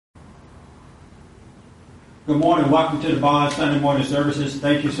Good morning. Welcome to the Bond Sunday morning services.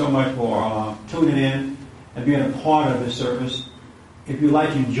 Thank you so much for tuning in and being a part of this service. If you'd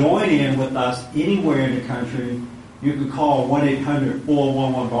like to join in with us anywhere in the country, you can call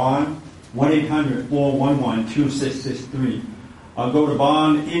 1-800-411-BOND, 1-800-411-2663. Go to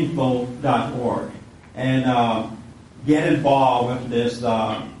bondinfo.org and get involved with this.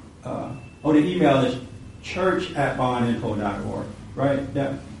 The email is church@bondinfo.org, right?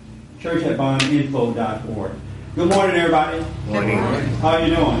 Church@bondinfo.org. Good morning, everybody. Morning. How are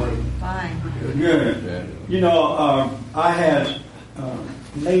you doing? Fine. Good. You know, I had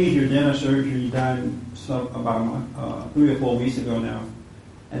major dental surgery done about 3 or 4 weeks ago now.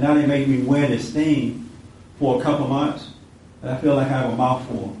 And now they make me wear this thing for a couple months. And I feel like I have a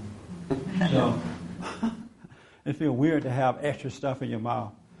mouthful. So it feels weird to have extra stuff in your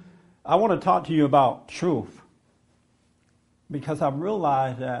mouth. I want to talk to you about truth. Because I've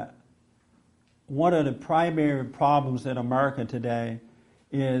realized that one of the primary problems in America today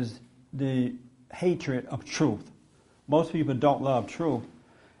is the hatred of truth. Most people don't love truth,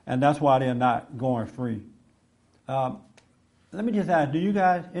 and that's why they're not going free. Let me just ask, do you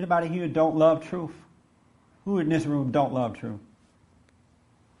guys, anybody here don't love truth? Who in this room don't love truth?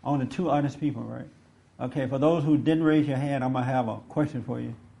 Only 2 honest people, right? Okay, for those who didn't raise your hand, I'm going to have a question for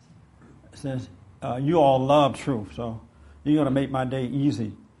you. It says, you all love truth, so you're going to make my day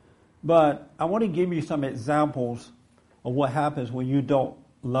easy. But I want to give you some examples of what happens when you don't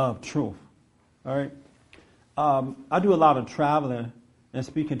love truth. All right? I do a lot of traveling and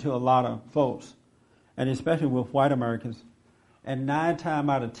speaking to a lot of folks, and especially with white Americans. And 9 times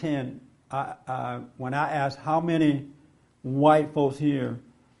out of 10, when I ask how many white folks here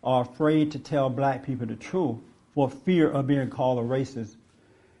are afraid to tell black people the truth for fear of being called a racist,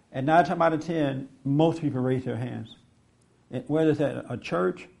 and 9 times out of 10, most people raise their hands. Whether it's at a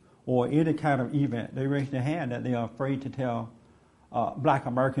church or any kind of event, they raise their hand that they are afraid to tell black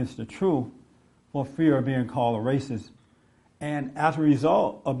Americans the truth for fear of being called a racist. And as a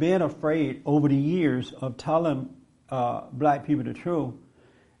result of being afraid over the years of telling black people the truth,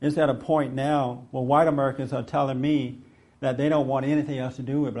 it's at a point now where white Americans are telling me that they don't want anything else to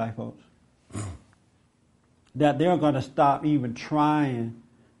do with black folks. That they're going to stop even trying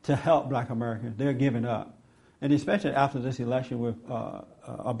to help black Americans. They're giving up. And especially after this election with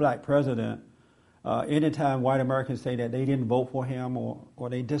a black president, anytime white Americans say that they didn't vote for him or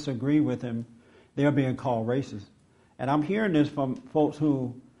they disagree with him, they're being called racist. And I'm hearing this from folks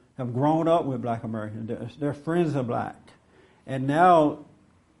who have grown up with black Americans. Their friends are black. And now,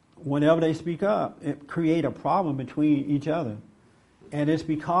 whenever they speak up, it creates a problem between each other. And it's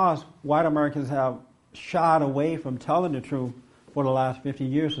because white Americans have shied away from telling the truth for the last 50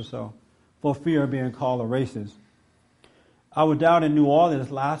 years or so, for fear of being called a racist. I was down in New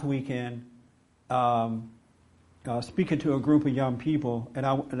Orleans last weekend speaking to a group of young people, and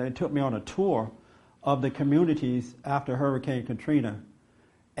they took me on a tour of the communities after Hurricane Katrina.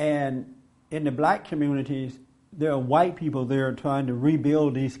 And in the black communities, there are white people there trying to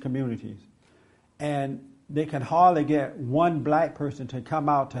rebuild these communities. And they can hardly get one black person to come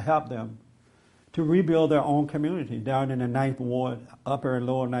out to help them to rebuild their own community down in the 9th Ward, upper and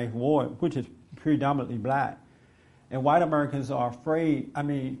lower 9th Ward, which is predominantly black. And white Americans are afraid. I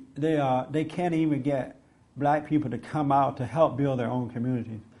mean, they can't even get black people to come out to help build their own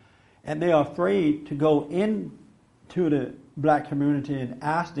communities. And they are afraid to go into the black community and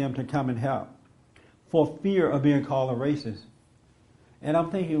ask them to come and help for fear of being called a racist. And I'm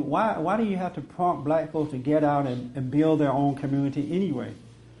thinking, why do you have to prompt black folks to get out and build their own community anyway?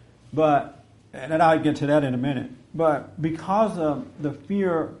 And I'll get to that in a minute. But because of the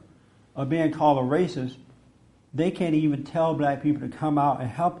fear of being called a racist, they can't even tell black people to come out and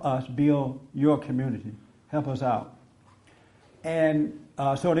help us build your community. Help us out. And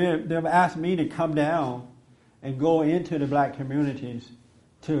so they've asked me to come down and go into the black communities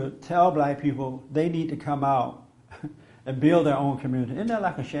to tell black people they need to come out and build their own community. Isn't that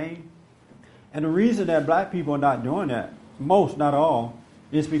like a shame? And the reason that black people are not doing that, most, not all,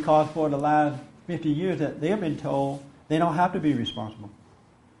 is because for the last 50 years that they've been told they don't have to be responsible.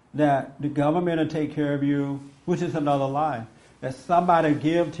 That the government will take care of you, which is another lie. That somebody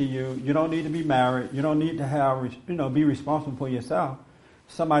give to you, you don't need to be married, you don't need to have, be responsible for yourself.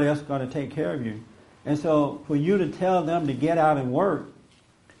 Somebody else is going to take care of you. And so for you to tell them to get out and work,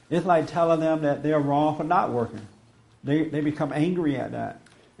 it's like telling them that they're wrong for not working. They become angry at that.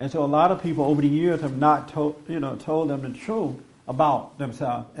 And so a lot of people over the years have not told them the truth about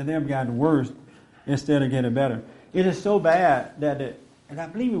themselves, and they've gotten worse instead of getting better. It is so bad that and I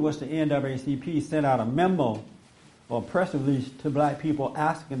believe it was the NAACP sent out a memo or press release to black people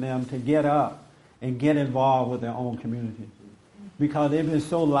asking them to get up and get involved with their own community. Because they've been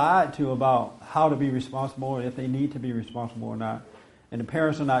so lied to about how to be responsible, or if they need to be responsible or not. And the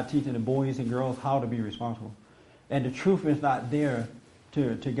parents are not teaching the boys and girls how to be responsible. And the truth is not there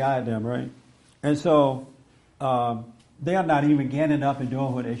to guide them, right? And so they are not even getting up and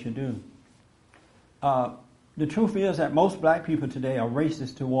doing what they should do. The truth is that most black people today are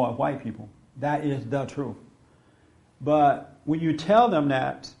racist toward white people. That is the truth. But when you tell them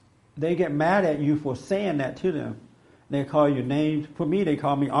that, they get mad at you for saying that to them. They call you names. For me, they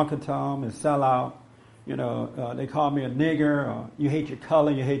call me Uncle Tom and sellout. They call me a nigger, or you hate your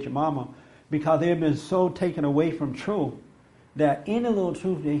color, you hate your mama. Because they've been so taken away from truth that any little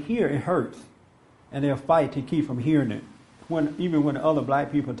truth they hear, it hurts. And they'll fight to keep from hearing it, even when other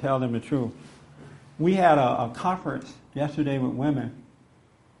black people tell them the truth. We had a conference yesterday with women,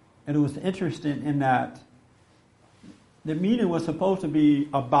 and it was interesting in that the meeting was supposed to be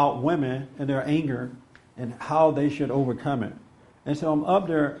about women and their anger and how they should overcome it. And so I'm up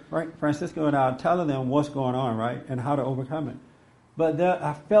there, right, Francisco and I are telling them what's going on, right, and how to overcome it. But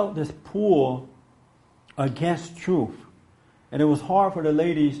I felt this pull against truth. And it was hard for the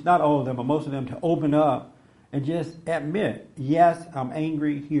ladies, not all of them, but most of them, to open up and just admit, yes, I'm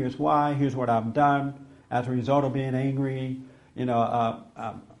angry, here's why, here's what I've done as a result of being angry. I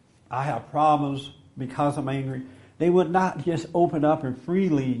have problems because I'm angry. They would not just open up and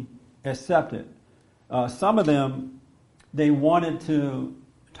freely accept it. Some of them, they wanted to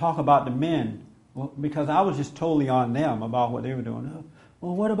talk about the men, because I was just totally on them about what they were doing.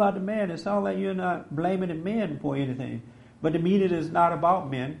 Well, what about the men? It sounds like you're not blaming the men for anything. But the meeting is not about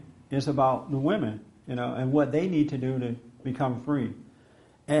men. It's about the women, and what they need to do to become free.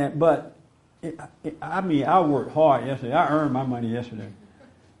 I worked hard yesterday. I earned my money yesterday.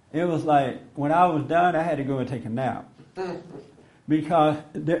 It was like, when I was done, I had to go and take a nap. Because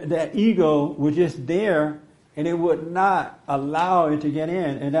that ego was just there, and it would not allow it to get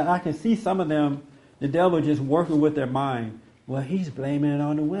in. And I can see some of them, the devil just working with their mind. Well, he's blaming it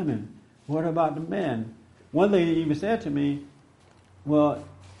on the women. What about the men? One lady even said to me, well,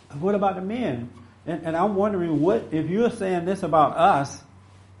 what about the men? And I'm wondering, what if you're saying this about us,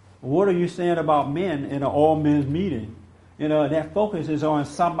 what are you saying about men in an all-men's meeting? That focus is on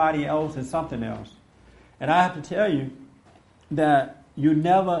somebody else and something else. And I have to tell you that you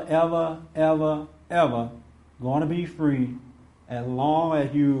never, ever, ever, ever going to be free as long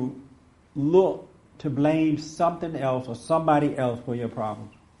as you look to blame something else or somebody else for your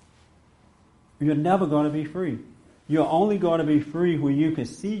problems. You're never going to be free. You're only going to be free when you can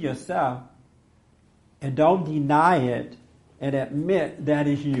see yourself and don't deny it and admit that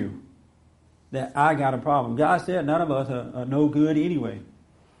is you, that I got a problem. God said none of us are no good anyway.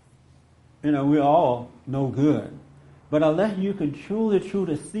 We're all no good. But unless you can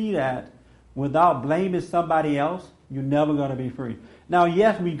truly see that without blaming somebody else, you're never going to be free. Now,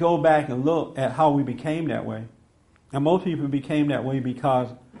 yes, we go back and look at how we became that way. And most people became that way because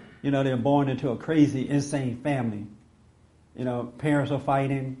they're born into a crazy, insane family. Parents are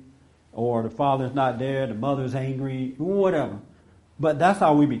fighting, or the father's not there, the mother's angry, whatever. But that's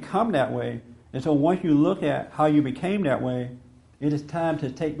how we become that way. And so once you look at how you became that way, it is time to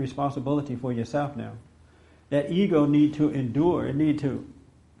take responsibility for yourself now. That ego need to endure. It need to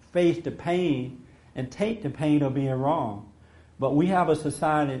face the pain and take the pain of being wrong. But we have a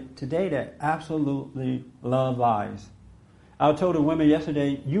society today that absolutely loves lies. I told the women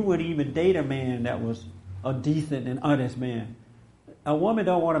yesterday, you wouldn't even date a man that was a decent and honest man. A woman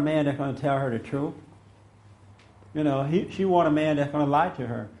don't want a man that's going to tell her the truth. She wants a man that's going to lie to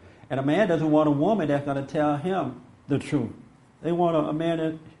her. And a man doesn't want a woman that's going to tell him the truth. They want a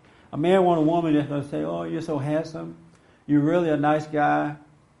man want a woman that's going to say, oh, you're so handsome. You're really a nice guy.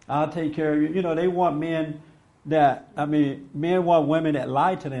 I'll take care of you. They want men want women that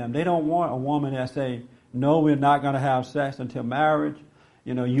lie to them. They don't want a woman that say, no, we're not going to have sex until marriage.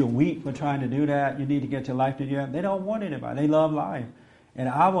 You're weak for trying to do that. You need to get your life together. They don't want anybody. They love lying. And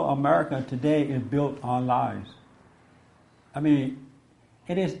our America today is built on lies.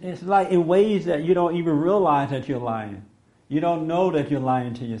 It's like in ways that you don't even realize that you're lying. You don't know that you're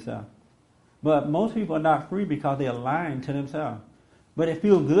lying to yourself. But most people are not free because they're lying to themselves. But it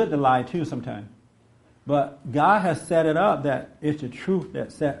feels good to lie too sometimes. But God has set it up that it's the truth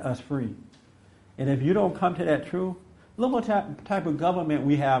that set us free. And if you don't come to that truth, look what type of government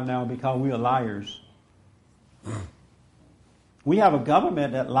we have now because we are liars. We have a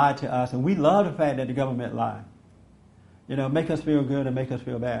government that lied to us, and we love the fact that the government lied. Make us feel good and make us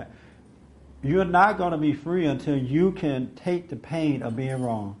feel bad. You're not going to be free until you can take the pain of being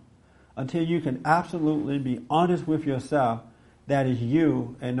wrong. Until you can absolutely be honest with yourself that is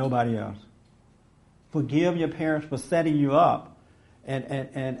you and nobody else. forgive your parents for setting you up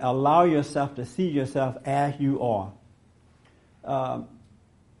and allow yourself to see yourself as you are.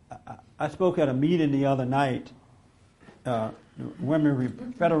 I spoke at a meeting the other night,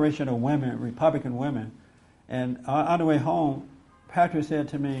 Federation of Women, Republican Women, and on the way home, Patrick said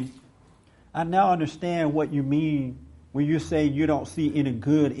to me, I now understand what you mean when you say you don't see any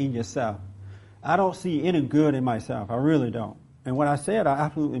good in yourself. I don't see any good in myself. I really don't. And when I said, I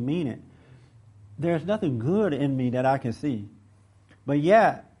absolutely mean it. There's nothing good in me that I can see. But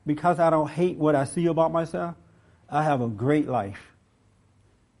yet, because I don't hate what I see about myself, I have a great life.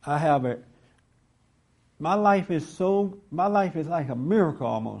 My life is like a miracle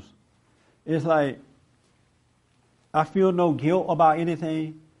almost. It's like, I feel no guilt about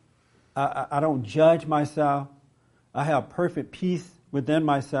anything. I don't judge myself. I have perfect peace within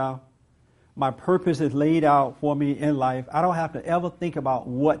myself. My purpose is laid out for me in life. I don't have to ever think about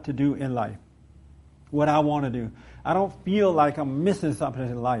what to do in life, what I want to do. I don't feel like I'm missing something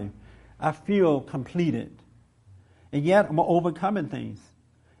in life. I feel completed. And yet I'm overcoming things.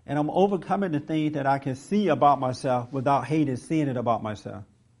 And I'm overcoming the things that I can see about myself without hating seeing it about myself.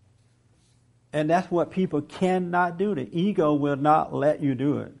 And that's what people cannot do. The ego will not let you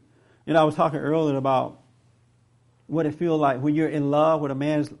do it. You know, I was talking earlier about what it feels like when you're in love when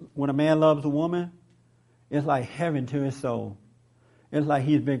a man loves a woman. It's like heaven to his soul. It's like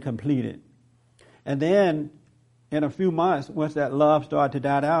he's been completed. And then in a few months, once that love starts to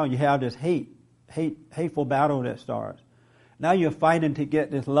die down, you have this hateful battle that starts. Now you're fighting to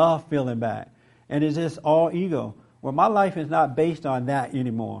get this love feeling back. And it's just all ego. Well, my life is not based on that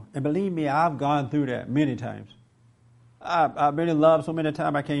anymore. And believe me, I've gone through that many times. I've been in love so many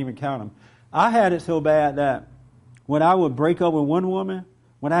times I can't even count them. I had it so bad that when I would break up with one woman,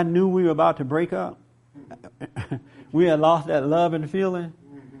 when I knew we were about to break up, we had lost that love and feeling.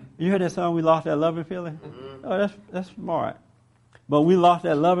 You heard that song, We Lost That Love and Feeling? Oh, that's smart. But we lost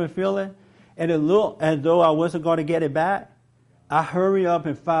that love and feeling, and it looked as though I wasn't going to get it back. I hurried up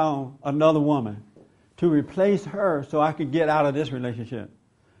and found another woman to replace her so I could get out of this relationship.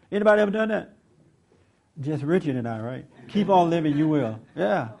 Anybody ever done that? Just Richard and I, right? Keep on living, you will.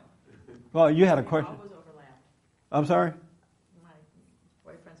 Yeah. Well, you had a question. Always overlap. I'm sorry? My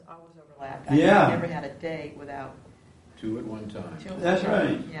boyfriends always overlap. Yeah. I never had a day without two at one time. That's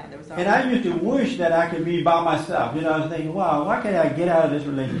right. Yeah, there was. And I used to wish that I could be by myself. You know, I was thinking, wow, why can't I get out of this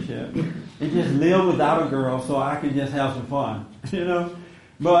relationship and just live without a girl so I can just have some fun? You know?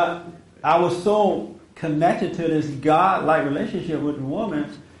 But I was so connected to this God-like relationship with the woman,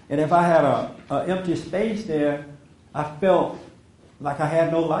 and if I had a empty space there, I felt like I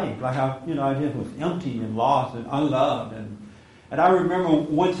had no life. Like I just was empty and lost and unloved. And I remember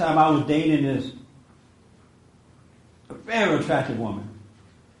one time I was dating this very attractive woman.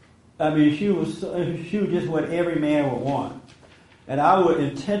 I mean, she was just what every man would want. And I would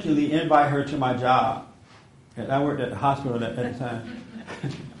intentionally invite her to my job. And I worked at the hospital at the time.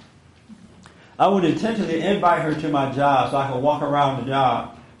 I would intentionally invite her to my job so I could walk around the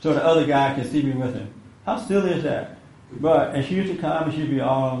job so the other guy could see me with him. How silly is that? And she used to come and she'd be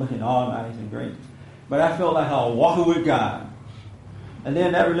all looking all nice and great. But I felt like I was walking with God. And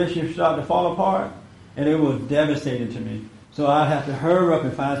then that relationship started to fall apart, and it was devastating to me. So I'd have to hurry up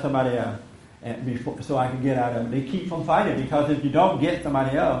and find somebody else so I could get out of it. They keep from fighting, because if you don't get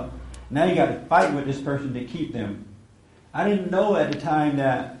somebody else, now you got to fight with this person to keep them. I didn't know at the time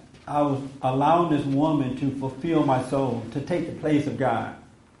that I was allowing this woman to fulfill my soul, to take the place of God.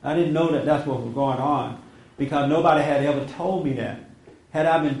 I didn't know that that's what was going on, because nobody had ever told me that. Had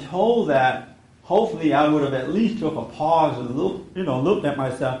I been told that, hopefully I would have at least took a pause and looked at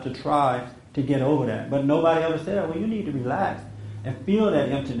myself to try to get over that. But nobody ever said, well, you need to relax and feel that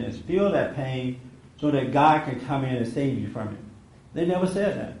emptiness, feel that pain, so that God can come in and save you from it. They never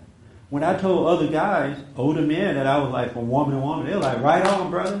said that. When I told other guys, older men, that I was like from woman to woman, they were like, right on,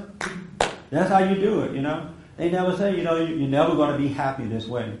 brother. That's how you do it, you know. They never say, you're never going to be happy this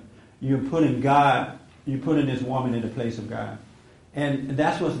way. You're putting this woman in the place of God. And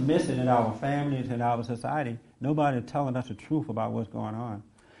that's what's missing in our families and our society. Nobody's telling us the truth about what's going on.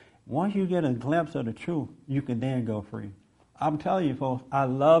 Once you get a glimpse of the truth, you can then go free. I'm telling you, folks, I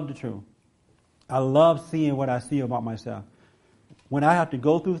love the truth. I love seeing what I see about myself. When I have to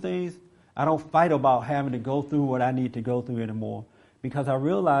go through things, I don't fight about having to go through what I need to go through anymore, because I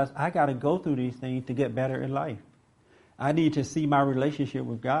realize I got to go through these things to get better in life. I need to see my relationship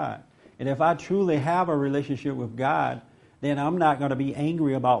with God. And if I truly have a relationship with God, then I'm not going to be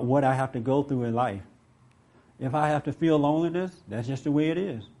angry about what I have to go through in life. If I have to feel loneliness, that's just the way it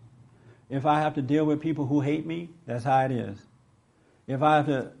is. If I have to deal with people who hate me, that's how it is. If I have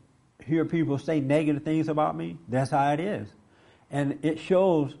to hear people say negative things about me, that's how it is. And it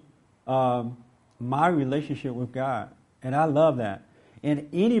shows my relationship with God. And I love that. And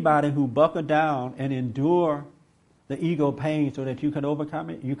anybody who buckle down and endure the ego pain so that you can overcome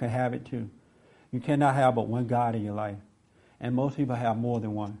it, you can have it too. You cannot have but one God in your life. And most people have more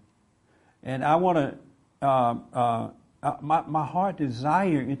than one. And I want to, my heart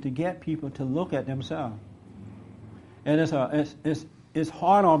desire is to get people to look at themselves. And it's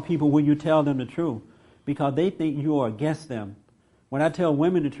hard on people when you tell them the truth because they think you are against them. When I tell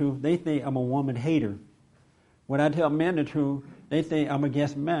women the truth, they think I'm a woman hater. When I tell men the truth, they think I'm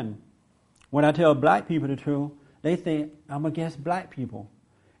against men. When I tell black people the truth, they think I'm against black people.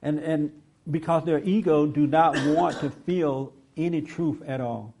 And because their ego do not want to feel any truth at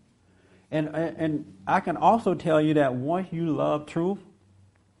all. And I can also tell you that once you love truth,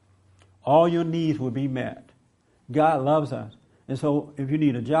 all your needs will be met. God loves us. And so if you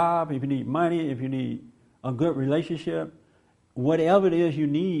need a job, if you need money, if you need a good relationship, whatever it is you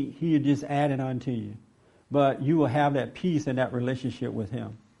need, He'll just add it unto you. But you will have that peace in that relationship with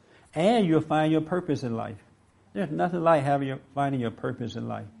Him. And you'll find your purpose in life. There's nothing like finding your purpose in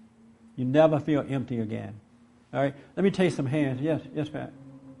life. You never feel empty again. All right? Let me take some hands. Yes, Pat.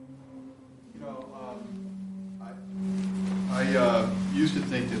 You know, I used to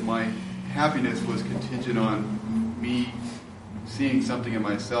think that my happiness was contingent on me seeing something in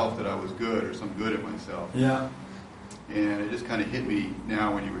myself that I was good or some good in myself. Yeah. And it just kind of hit me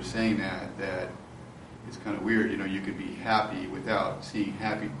now when you were saying that it's kind of weird. You know, you could be happy without seeing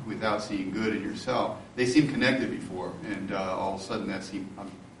good in yourself. They seemed connected before, and all of a sudden that's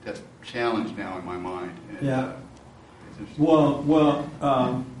challenged now in my mind. And, yeah. It's Well,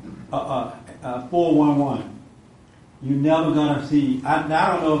 411. You're never gonna see. I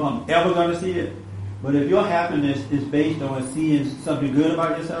don't know if I'm ever gonna see it, but if your happiness is based on seeing something good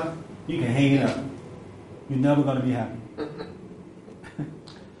about yourself, you can hang it up. You're never gonna be happy.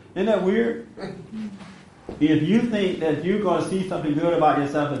 Isn't that weird? If you think that you're going to see something good about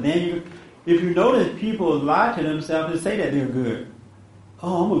yourself, and then if you notice people lie to themselves and say that they're good.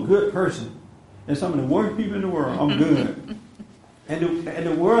 Oh, I'm a good person. And some of the worst people in the world, I'm good. and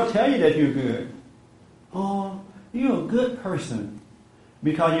the world tell you that you're good. Oh, you're a good person.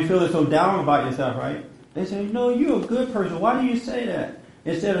 Because you feel so down about yourself, right? They say, no, you're a good person. Why do you say that?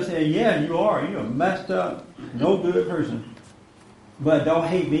 Instead of saying, yeah, you are. You're a messed up, no good person. But don't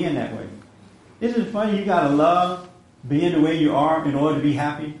hate being that way. Isn't it funny? You got to love being the way you are in order to be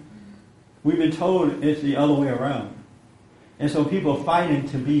happy. We've been told it's the other way around. And so people are fighting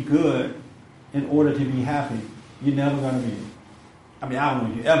to be good in order to be happy. You're never going to be it. I mean, I don't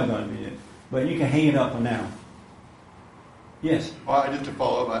know if you're ever going to be it. But you can hang it up for now. Yes? Well, just to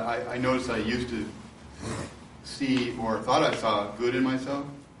follow up, I noticed I used to see or thought I saw good in myself.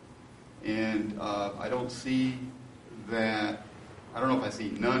 And I don't see that. I don't know if I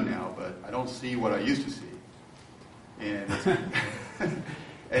see none now, but I don't see what I used to see. And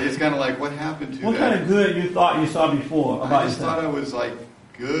it's kind of like, what happened to what that? What kind of good you thought you saw before about I just yourself? thought I was like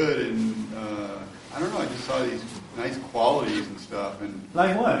good and, I don't know, I just saw these nice qualities and stuff. And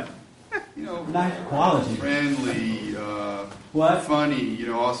like what? You know, nice qualities. Friendly, what? Funny, you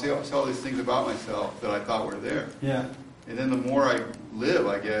know, I'll say all these things about myself that I thought were there. Yeah. And then the more I live,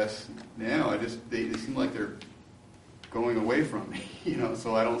 I guess, now, they seem like they're going away from me, you know,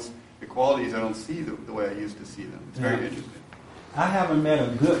 so the qualities I don't see the way I used to see them. It's very interesting. I haven't met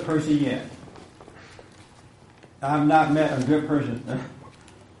a good person yet. I've not met a good person.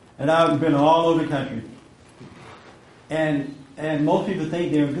 And I've been all over the country. And most people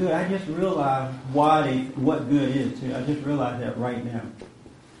think they're good. I just realized what good is too. I just realized that right now.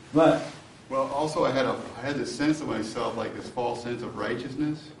 But well, also I had this sense of myself, like this false sense of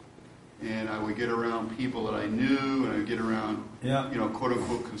righteousness. And I would get around people that I knew, and I would get around, you know, quote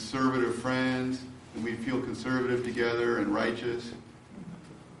unquote conservative friends, and we'd feel conservative together and righteous.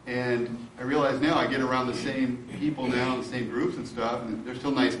 And I realize now I get around the same people now, the same groups and stuff, and they're still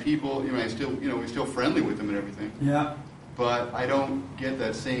nice people. You know, we're still friendly with them and everything. Yeah. But I don't get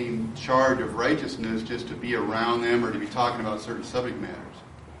that same charge of righteousness just to be around them or to be talking about certain subject matters.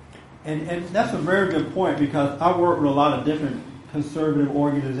 And that's a very good point, because I work with a lot of different conservative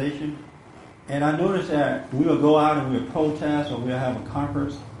organizations. And I noticed that we'll go out and we'll protest or we'll have a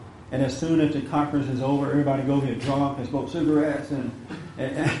conference. And as soon as the conference is over, everybody go get drunk and smoke cigarettes.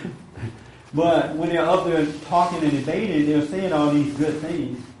 But when they're up there talking and debating, they're saying all these good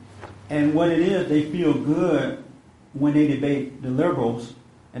things. And what it is, they feel good when they debate the liberals.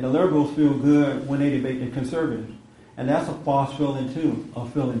 And the liberals feel good when they debate the conservatives. And that's a false feeling too,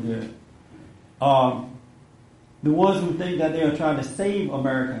 of feeling good. The ones who think that they are trying to save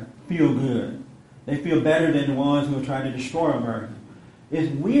America feel good. They feel better than the ones who are trying to destroy America.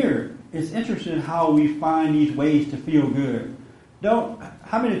 It's weird. It's interesting how we find these ways to feel good.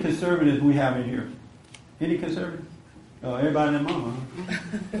 How many conservatives do we have in here? Any conservatives? Oh, everybody in mama.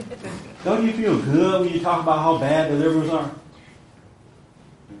 Huh? Don't you feel good when you talk about how bad the liberals are?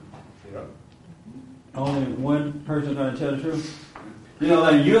 Yeah. Only one person going to tell the truth. You know,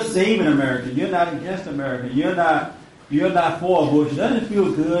 like you're saving America. You're not against America. You're not for abortion. Doesn't it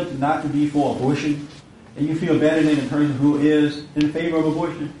feel good not to be for abortion? And you feel better than the person who is in favor of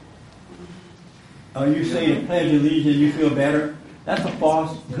abortion? You say the Pledge of Allegiance, you feel better. That's a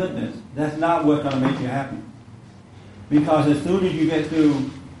false goodness. That's not what's going to make you happy. Because as soon as you get through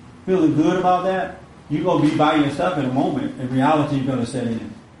feeling good about that, you're going to be by yourself in a moment, and reality is going to set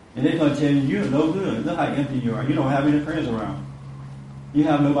in. And they're going to tell you, you're no good. Look how empty you are. You don't have any friends around. You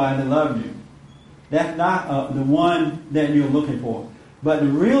have nobody that loves you. That's not the one that you're looking for. But the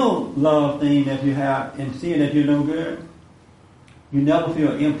real love thing that you have in seeing that you're no good, you never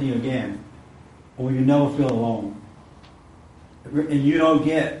feel empty again. Or you never feel alone. And you don't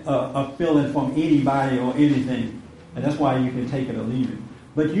get a feeling from anybody or anything. And that's why you can take it or leave it.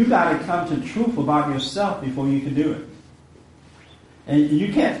 But you got to come to truth about yourself before you can do it. And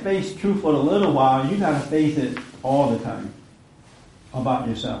you can't face truth for a little while. You got to face it all the time about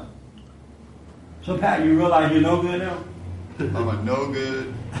yourself. So Pat, you realize you're no good now? I'm a no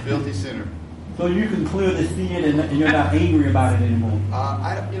good, filthy sinner. So you can clearly see it and you're not angry about it anymore.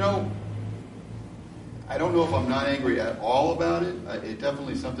 I don't know if I'm not angry at all about it. It's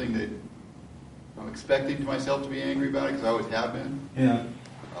definitely something that I'm expecting myself to be angry about it because I always have been. Yeah.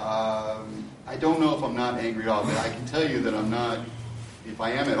 I don't know if I'm not angry at all, but I can tell you that I'm not. If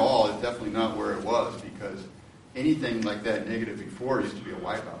I am at all, it's definitely not where it was because anything like that negative before used to be a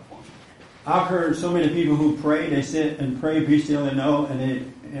wipeout for me. I've heard so many people who pray, they sit and pray, be still and know,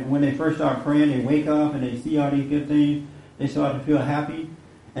 and when they first start praying, they wake up and they see all these good things, they start to feel happy,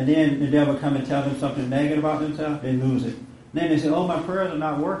 and then the devil come and tell them something negative about themselves, they lose it. Then they say, oh, my prayers are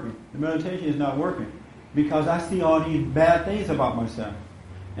not working. The meditation is not working because I see all these bad things about myself.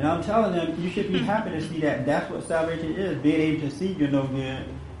 And I'm telling them, you should be happy to see that. That's what salvation is, being able to see you're no good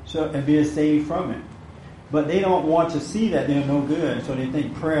and being saved from it. But they don't want to see that they're no good, so they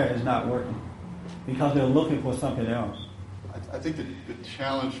think prayer is not working because they're looking for something else. I think the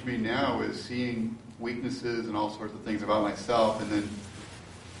challenge for me now is seeing weaknesses and all sorts of things about myself, and then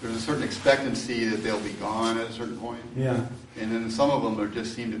there's a certain expectancy that they'll be gone at a certain point. Yeah. And then some of them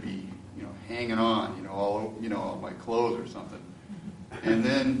just seem to be, hanging on, all my clothes or something. And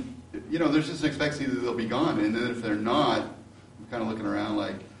then, there's just an expectancy that they'll be gone. And then if they're not, I'm kind of looking around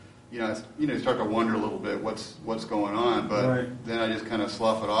like, you start to wonder a little bit what's going on. But right. Then I just kind of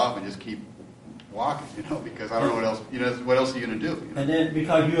slough it off and just keep walking, because I don't know what else. What else are you going to do? And then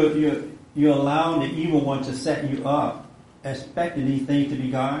because you're allowing the evil one to set you up, expecting these things to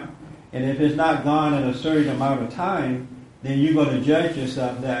be gone, and if it's not gone in a certain amount of time, then you're going to judge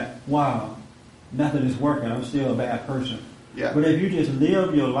yourself that, wow, nothing is working. I'm still a bad person. Yeah. But if you just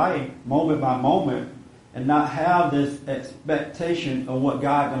live your life moment by moment and not have this expectation of what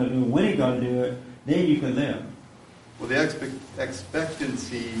God's going to do, when He's going to do it, then you can live. Well, the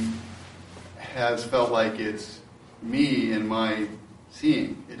expectancy has felt like it's me and my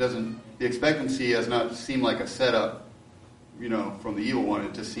seeing. It doesn't. The expectancy has not seemed like a setup, from the evil one.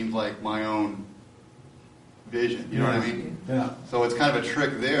 It just seems like my own vision. You know what I mean? Yeah. So it's kind of a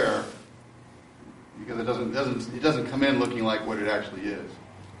trick there because it doesn't come in looking like what it actually is.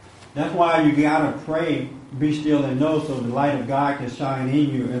 That's why you gotta pray, be still and know, so the light of God can shine in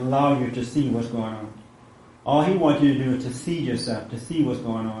you and allow you to see what's going on. All He wants you to do is to see yourself, to see what's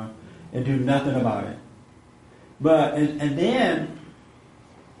going on, and do nothing about it. But and then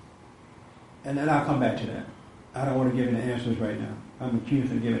I'll come back to that. I don't want to give any answers right now. I'm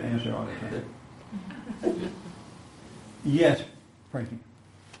accused of giving an answer all the time. Yes, Frankie.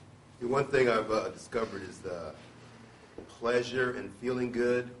 The one thing I've discovered is the pleasure and feeling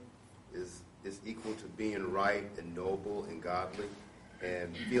good is equal to being right and noble and godly,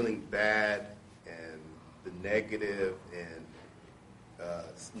 and feeling bad and the negative and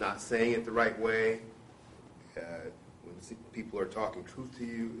not saying it the right way when people are talking truth to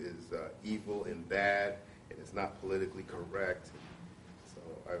you is evil and bad, and it's not politically correct. So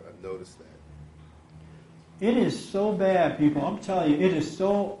I've noticed that. It is so bad, people. I'm telling you, it is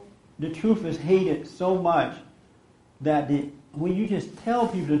so. The truth is hated so much that when you just tell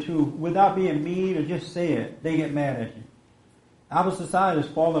people the truth without being mean or just say it, they get mad at you. Our society is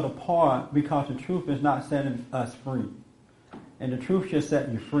falling apart because the truth is not setting us free. And the truth should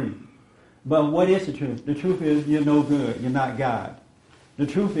set you free. But what is the truth? The truth is you're no good. You're not God. The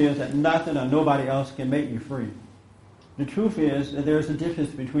truth is that nothing or nobody else can make you free. The truth is that there's a difference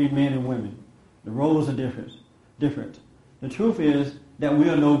between men and women. The roles are different. The truth is that we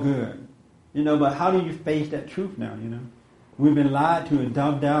are no good. But how do you face that truth now, We've been lied to and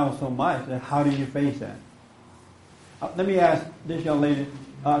dumbed down so much that how do you face that? Let me ask this young lady,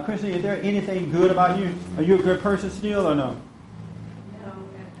 Christine, is there anything good about you? Are you a good person still or no? No, and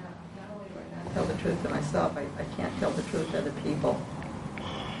not only do I not tell the truth to myself, I can't tell the truth to other people.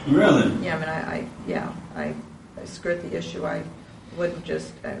 Really? Yeah, I skirt the issue. I wouldn't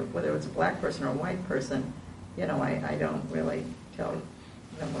just, whether it's a black person or a white person, I don't really tell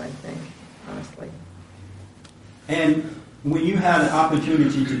them what I think, honestly. And when you have the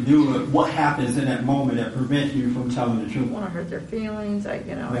opportunity to do it, what happens in that moment that prevents you from telling the truth? I want to hurt their feelings. I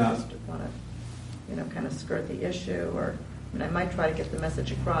just want to, kind of skirt the issue. Or, I might try to get the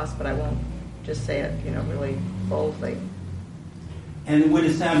message across, but I won't just say it, really boldly. And when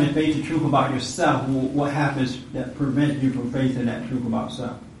it's time to face the truth about yourself, what happens that prevents you from facing that truth about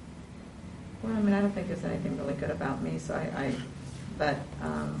self? Well, I don't think there's anything really good about me, so I've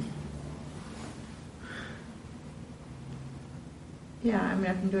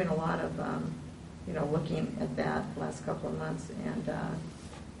been doing a lot of, looking at that the last couple of months, and,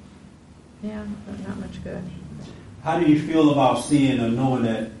 not much good. How do you feel about seeing or knowing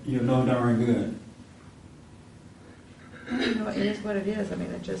that you're no darn good? It is what it is.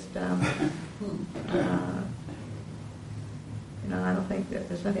 It just, I don't think that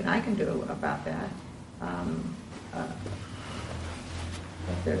there's nothing I can do about that.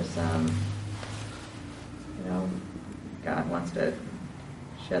 If there's, God wants to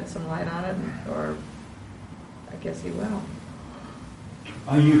shed some light on it, or I guess He will.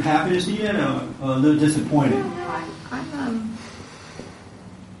 Are you happy to see it, or a little disappointed?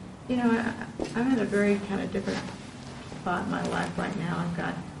 No, I'm in a very kind of different spot in my life right now. I've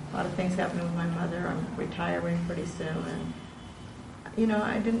got a lot of things happening with my mother. I'm retiring pretty soon, and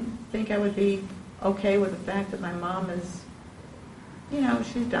I didn't think I would be okay with the fact that my mom is,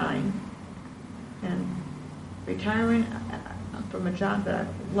 she's dying, and retiring from a job that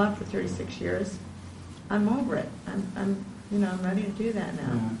I've loved for 36 years. I'm over it. I'm ready to do that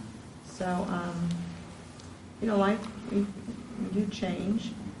now. Mm-hmm. So, life you do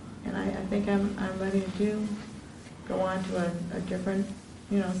change, and I think I'm ready to go on to a different,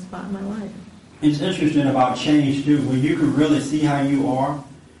 spot in my life. It's interesting about change too. When you can really see how you are,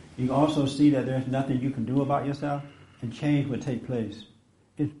 you can also see that there's nothing you can do about yourself, and change would take place.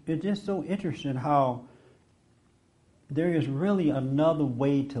 It's just so interesting how there is really another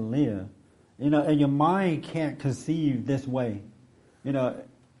way to live. And your mind can't conceive this way.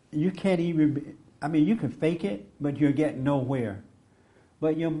 You can't even, you can fake it, but you're getting nowhere.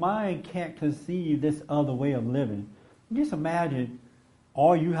 But your mind can't conceive this other way of living. Just imagine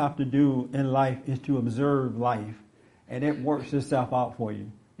all you have to do in life is to observe life, and it works itself out for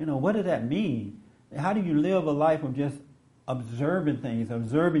you. What does that mean? How do you live a life of just observing things,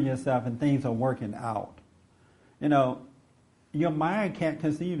 observing yourself, and things are working out? Your mind can't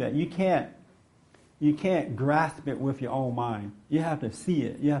conceive that. You can't grasp it with your own mind. You have to see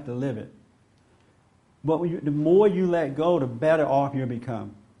it. You have to live it. But the more you let go, the better off you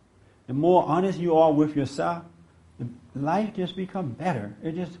become. The more honest you are with yourself, life just becomes better.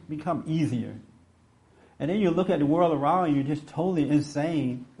 It just becomes easier. And then you look at the world around you, just totally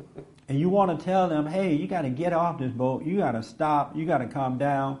insane. And you want to tell them, hey, you got to get off this boat. You got to stop. You got to calm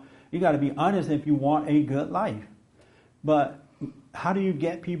down. You got to be honest if you want a good life. But how do you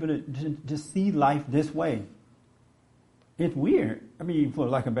get people to see life this way? It's weird. For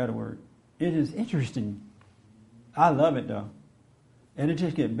lack of a better word. It is interesting. I love it, though. And it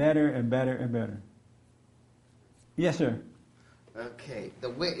just gets better and better and better. Yes, sir. Okay. The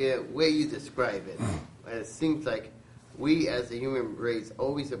way you describe it, it seems like we as a human race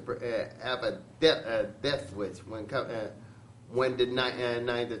always have a death wish when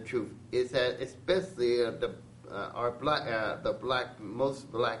denying the truth. Is that especially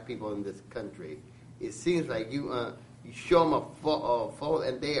most black people in this country? It seems like you show them a fault,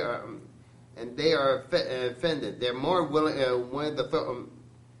 and they are offended. They're more willing to.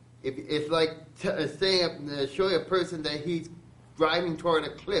 If it's like showing a person that he's driving toward a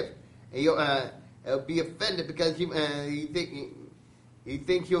cliff, and he'll be offended because he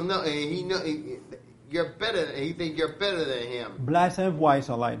thinks you'll know. You're better. He thinks you're better than him. Blacks and whites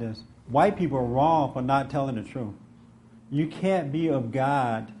are like this. White people are wrong for not telling the truth. You can't be of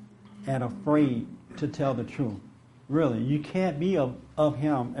God and afraid to tell the truth. Really, you can't be of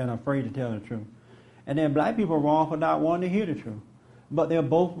Him and afraid to tell the truth. And then black people are wrong for not wanting to hear the truth. But they're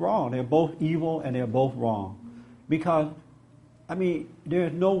both wrong. They're both evil and they're both wrong. Because, I mean,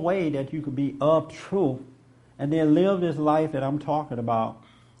 there's no way that you could be of truth and then live this life that I'm talking about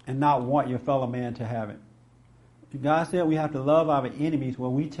and not want your fellow man to have it. God said we have to love our enemies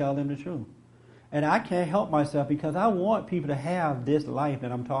when we tell them the truth. And I can't help myself because I want people to have this life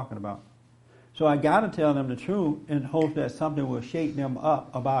that I'm talking about. So I got to tell them the truth in hopes that something will shake them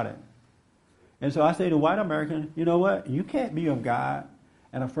up about it. And so I say to white Americans, you know what? You can't be of God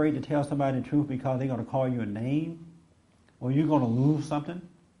and afraid to tell somebody the truth because they're going to call you a name or you're going to lose something.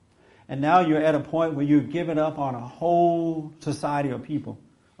 And now you're at a point where you're giving up on a whole society of people.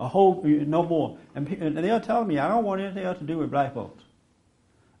 No more. And they're telling me, I don't want anything else to do with black folks.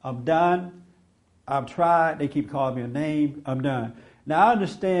 I'm done. I've tried. They keep calling me a name. I'm done. Now I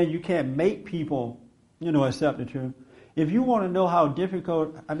understand you can't make people, accept the truth. If you want to know how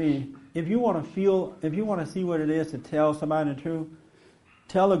difficult, if you want to see what it is to tell somebody the truth,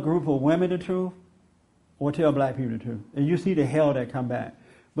 tell a group of women the truth or tell black people the truth. And you see the hell that come back.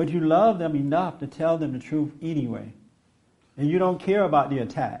 But you love them enough to tell them the truth anyway. And you don't care about the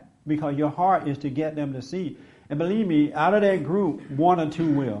attack because your heart is to get them to see. And believe me, out of that group, 1 or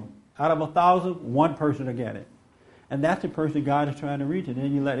 2 will. Out of 1,000, 1 person will get it. And that's the person God is trying to reach. And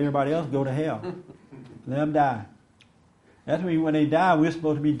then you let everybody else go to hell. Let them die. That's when they die, we're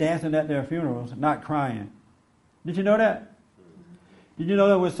supposed to be dancing at their funerals, not crying. Did you know that? Did you know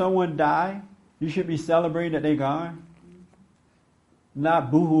that when someone dies, you should be celebrating that they're gone? Not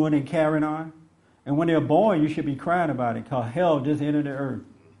boo-hooing and carrying on. And when they're born, you should be crying about it because hell just entered the earth.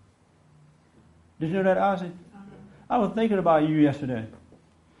 Did you know that, Ozzy? I was thinking about you yesterday.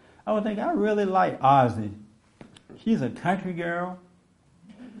 I was thinking, I really like Ozzy. She's a country girl.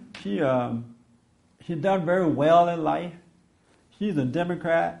 She's done very well in life. She's a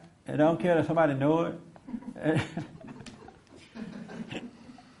Democrat, and I don't care if somebody know it.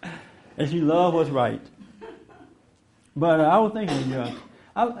 And she loves what's right. But I was thinking,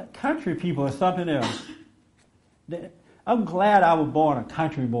 country people are something else. I'm glad I was born a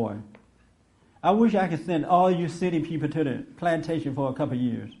country boy. I wish I could send all you city people to the plantation for a couple of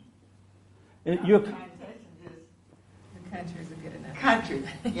years. Country's a good enough. Country.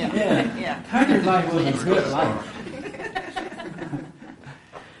 Yeah. Country life was a good life.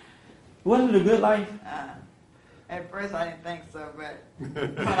 Wasn't it a good life? At first I didn't think so, but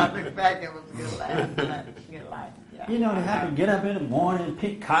when I look back, it was a good life. Good life. Yeah. They have to get up in the morning and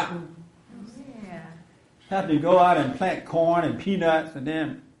pick cotton. Yeah. Have to go out and plant corn and peanuts and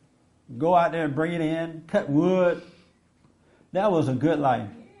then go out there and bring it in, cut wood. That was a good life.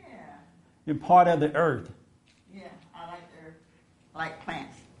 Yeah. You're part of the earth. Yeah, I like the earth. I like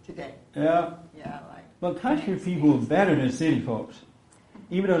plants today. Yeah. Yeah, I like. But country people were better than city folks.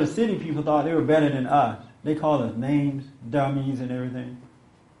 Even though the city people thought they were better than us. They called us names, dummies and everything.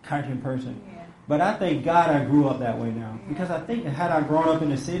 Country person. Yeah. But I thank God I grew up that way now. Because I think that had I grown up in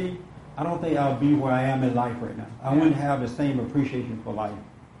the city, I don't think I'll be where I am in life right now. I wouldn't have the same appreciation for life.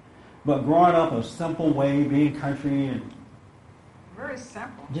 But growing up a simple way, being country and Very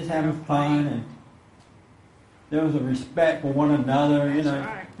simple. just having fun, and there was a respect for one another.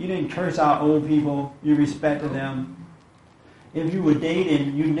 Right. You didn't curse out old people. You respected them. If you were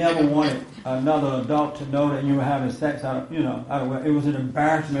dating, you never wanted another adult to know that you were having sex out of it was an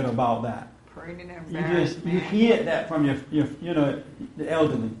embarrassment about that. Pretty You hid that from your the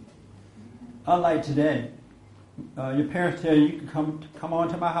elderly. Unlike today, your parents tell you can come on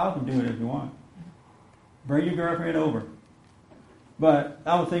to my house and do it if you want. Bring your girlfriend over. But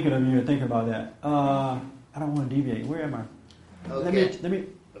I was thinking of you and thinking about that. I don't want to deviate. Where am I? Okay.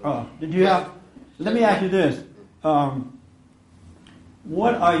 Let me ask you this.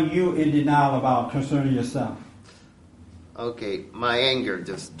 What are you in denial about concerning yourself? Okay, my anger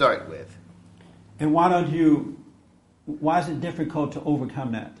to start with. And why is it difficult to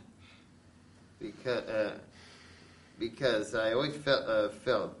overcome that? Because I always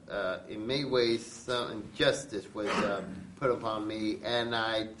felt in many ways some injustice was put upon me, and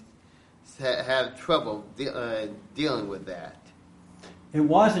I have trouble dealing with that. It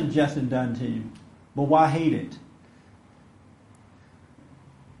wasn't just done to you, but why hate it?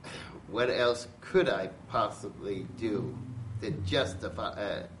 What else could I possibly do to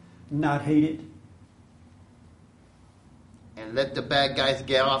justify Not hate it? and let the bad guys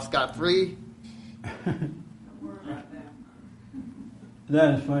get off scot-free?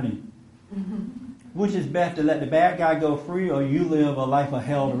 That is funny. Which is best, to let the bad guy go free or you live a life of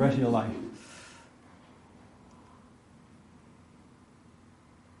hell the rest of your life?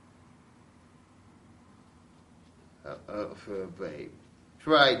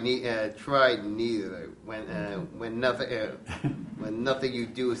 Tried neither. When nothing when nothing you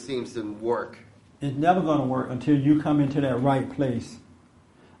do seems to work. It's never going to work until you come into that right place.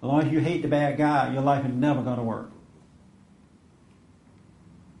 As long as you hate the bad guy, your life is never going to work.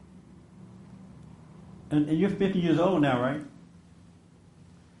 And you're 50 years old now, right?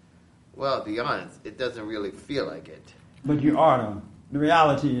 Well, to be honest, it doesn't really feel like it. But you are, though. The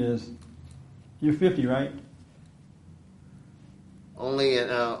reality is, you're 50, right? Only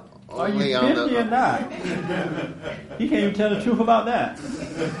Are you 50 or not? He can't even tell the truth about that.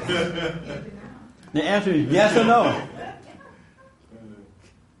 The answer is yes or no.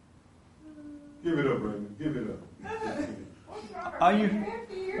 Give it up, Brandon. Give it up.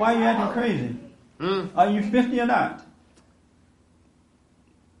 Why are you acting crazy? Are you 50 or not?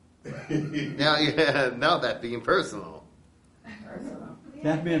 Now that's being personal.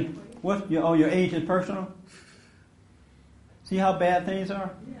 That's been your age is personal. See how bad things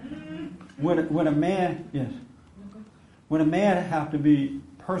are. When a man have to be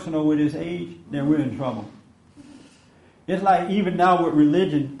personal with his age, then we're in trouble. It's like even now with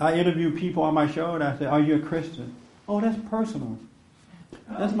religion, I interview people on my show and I say, "Are you a Christian?" Oh, that's personal.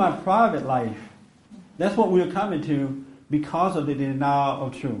 That's my private life. That's what we're coming to because of the denial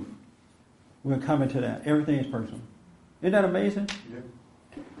of truth. We're coming to that. Everything is personal. Isn't that amazing?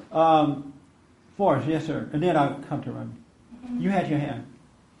 Yeah. Forrest, yes, sir. And then I'll come to Remy. You had your hand.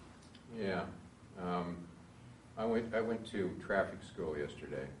 Yeah. I went to traffic school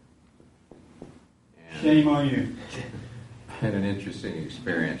yesterday. And Shame on you. had an interesting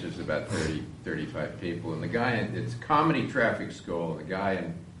experience. There's about 35 people. And the guy, it's comedy traffic school. The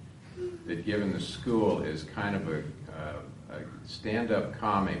guy that given the school is kind of a stand-up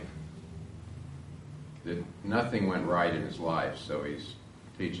comic that nothing went right in his life. So he's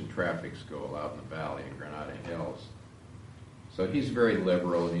teaching traffic school out in the valley in Granada Hills. So he's very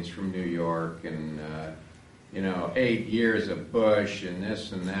liberal, and he's from New York, and 8 years of Bush and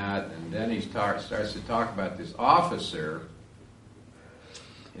this and that, and then he starts to talk about this officer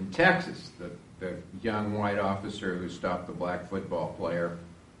in Texas, the young white officer who stopped the black football player,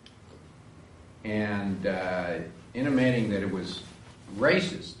 and intimating that it was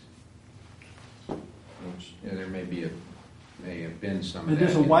racist, which there may have been some of Is that.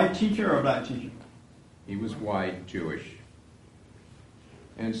 this a white teacher or a black teacher? He was white, Jewish.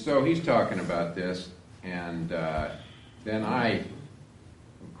 And so he's talking about this, and then I,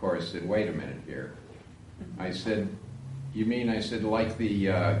 of course, said, wait a minute here. I said, you mean, I said, like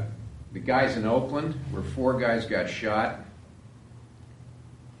the guys in Oakland where 4 guys got shot?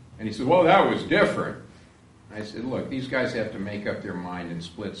 And he said, well, that was different. I said, look, these guys have to make up their mind in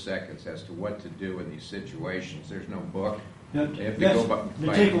split seconds as to what to do in these situations. There's no book. They have to go by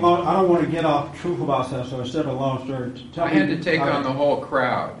I don't want to get off truth about stuff, so instead of a long story, I had to take on the whole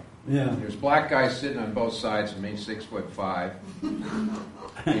crowd. Yeah. There's black guys sitting on both sides of me, 6'5",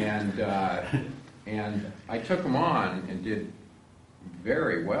 and I took them on and did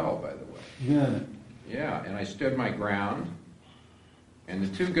very well, by the way. Good. Yeah, and I stood my ground. And the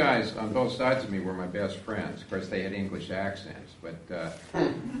 2 guys on both sides of me were my best friends. Of course, they had English accents, but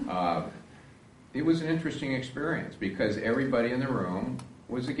it was an interesting experience because everybody in the room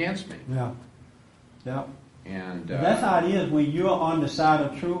was against me. Yeah. Yeah. And that's how it is when you're on the side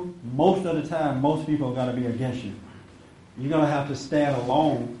of truth. Most of the time, most people are going to be against you. You're going to have to stand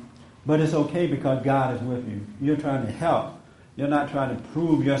alone, but it's okay because God is with you. You're trying to help. You're not trying to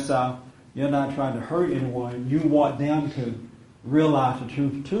prove yourself. You're not trying to hurt anyone. You want them to realize the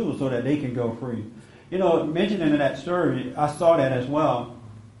truth too so that they can go free. Mentioning in that story, I saw that as well.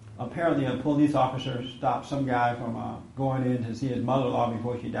 Apparently a police officer stopped some guy from going in to see his mother-in-law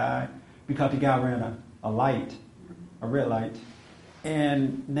before she died because the guy ran a red light.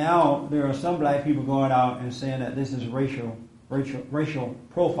 And now there are some black people going out and saying that this is racial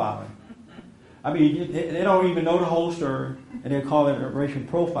profiling. I mean, they don't even know the whole story, and they call it racial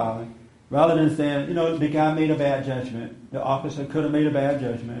profiling. Rather than saying, the guy made a bad judgment, the officer could have made a bad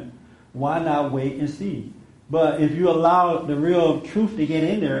judgment, why not wait and see? But if you allow the real truth to get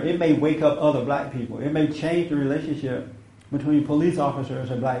in there, it may wake up other black people. It may change the relationship between police officers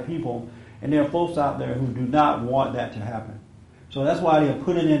and black people, and there are folks out there who do not want that to happen. So that's why they're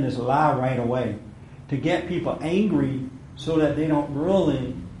putting in this lie right away, to get people angry so that they don't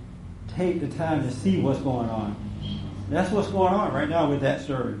really take the time to see what's going on. That's what's going on right now with that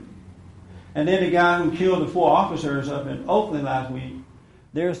story. And then the guy who killed the 4 officers up in Oakland last week,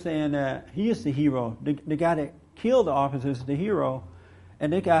 they're saying that he is the hero. The guy that killed the officers is the hero.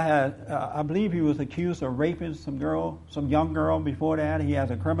 And this guy had, I believe he was accused of raping some young girl before that. He has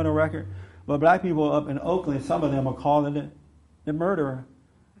a criminal record. But black people up in Oakland, some of them are calling the murderer,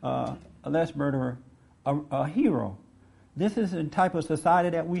 alleged murderer, a hero. This is the type of society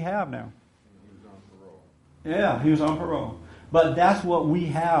that we have now. He was on parole. Yeah, he was on parole. But that's what we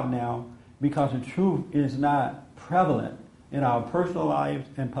have now because the truth is not prevalent in our personal lives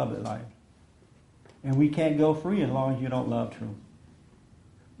and public lives. And we can't go free as long as you don't love truth.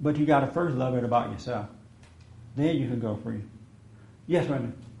 But you got to first love it about yourself. Then you can go free. Yes,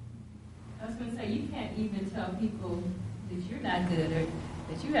 Randy? I was going to say, you can't even tell people that you're not good or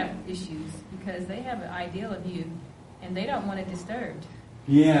that you have issues because they have an ideal of you and they don't want it disturbed.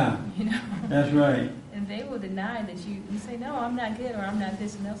 Yeah, You know? that's right. And they will deny that you say, no, I'm not good or I'm not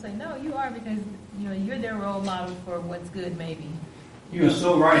this. And they'll say, no, you are because, you're their role model for what's good maybe. You are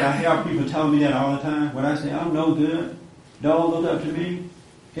so right. I hear people telling me that all the time. When I say I'm no good, don't look up to me.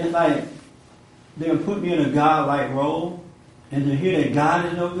 It's like they'll put me in a God-like role, and to hear that God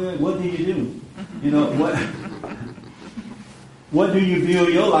is no good, what do you do? What do you build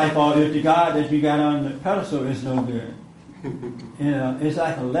your life on if the God that you got on the pedestal is no good? It's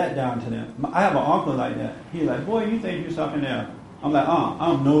like a letdown to them. I have an uncle like that. He's like, boy, you think you're something else. I'm like,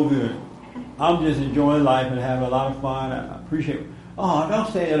 I'm no good. I'm just enjoying life and having a lot of fun. I appreciate it. Oh,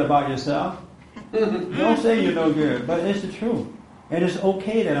 don't say that about yourself. Don't say you're no good. But it's the truth. And it's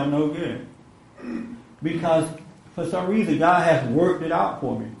okay that I'm no good. Because for some reason, God has worked it out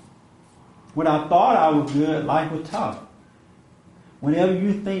for me. When I thought I was good, life was tough. Whenever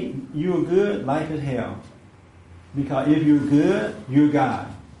you think you're good, life is hell. Because if you're good, you're God.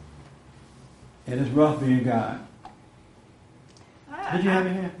 And it's rough being God. Did you have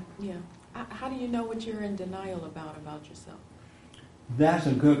your hand? Yeah. How do you know what you're in denial about yourself? That's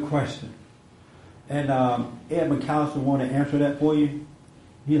a good question. And Ed McAllister wanted to answer that for you.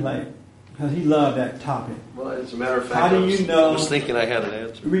 He's like, because he loved that topic. Well, as a matter of fact, How do you know? I was thinking I had an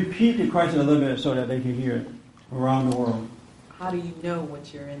answer. Repeat the question a little bit so that they can hear it around the world. How do you know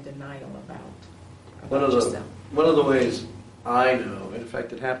what you're in denial about One of the ways I know, in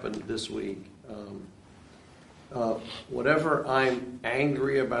fact, it happened this week. Whatever I'm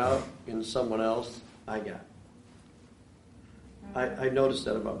angry about in someone else, I got. I noticed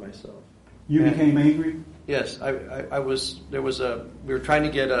that about myself. You became angry? Yes, I was. We were trying to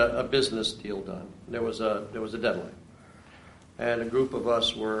get a business deal done. There was a deadline, and a group of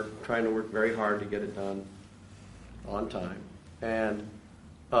us were trying to work very hard to get it done on time. And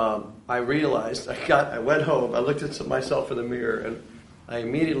I realized I went home. I looked at myself in the mirror, and I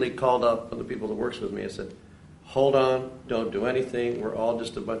immediately called up one of the people that works with me. I said, "Hold on, don't do anything. We're all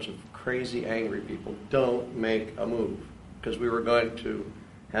just a bunch of crazy, angry people. Don't make a move," because we were going to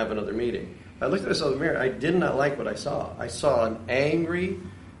have another meeting. I looked at myself in the mirror. I did not like what I saw. I saw an angry,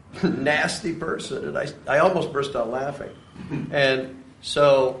 nasty person, and I almost burst out laughing. And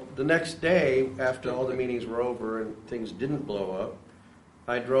so the next day, after all the meetings were over and things didn't blow up,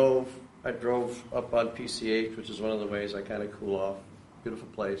 I drove up on PCH, which is one of the ways I kind of cool off. Beautiful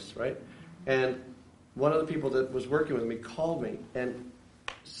place, right? And one of the people that was working with me called me, and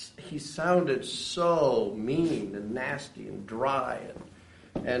he sounded so mean and nasty and dry,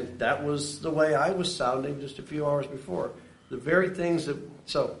 and that was the way I was sounding just a few hours before. The very things that.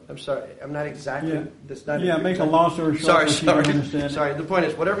 So I'm sorry, I'm not exactly. Yeah. That's not. Yeah, make a long story short. Sorry. The point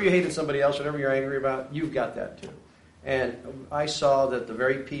is, whatever you hate in somebody else, whatever you're angry about, you've got that too. And I saw that the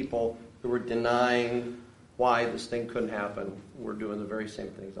very people who were denying why this thing couldn't happen were doing the very same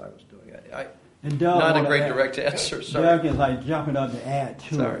things I was doing. And Doug, not a great direct answer. Sorry. Doug is like jumping up to add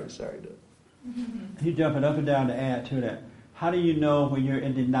to it. Sorry, Doug. He's jumping up and down to add to that. How do you know when you're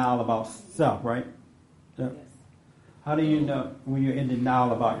in denial about self, right? Yes. How do you know when you're in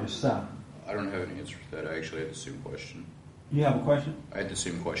denial about yourself? I don't have an answer to that. I actually had the same question. You have a question? I had the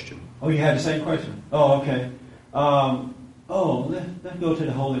same question. Oh, you had the same question? Oh, okay. Let's go to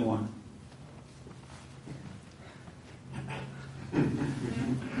the Holy One.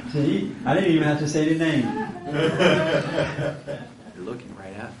 See, I didn't even have to say the name. You're looking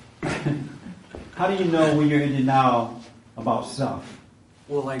right at. How do you know when you're in denial about self?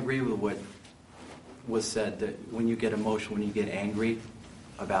 Well, I agree with what was said, that when you get emotional, when you get angry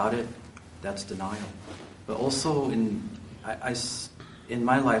about it, that's denial. But also in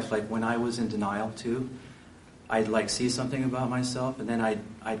my life, like when I was in denial too, I'd like see something about myself, and then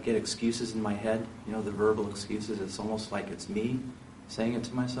I'd get excuses in my head, the verbal excuses. It's almost like it's me saying it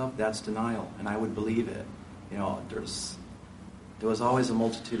to myself. That's denial, and I would believe it. There was always a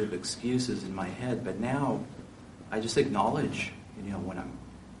multitude of excuses in my head, but now I just acknowledge, when I'm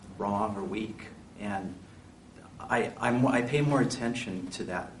wrong or weak, and I pay more attention to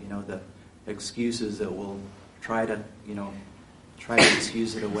that. The excuses that will try to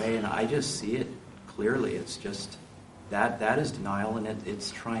excuse it away, and I just see it clearly. It's just that is denial, and it's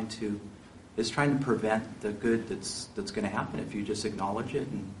trying to It's trying to prevent the good that's going to happen if you just acknowledge it,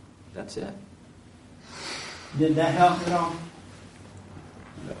 and that's it. Did that help at all?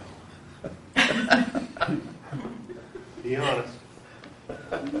 Be honest.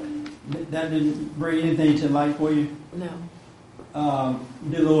 That didn't bring anything to light for you? No.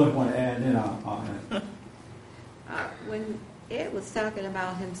 Dear Lord, want to add, then I'll add. When Ed was talking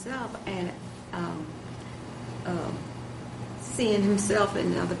about himself and seeing himself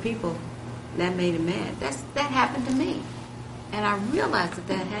in other people, that made him mad. That happened to me, and I realized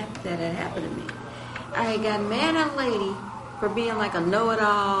that had happened to me. I had gotten mad at a lady for being like a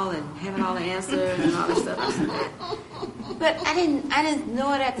know-it-all and having all the answers and all this stuff. But I didn't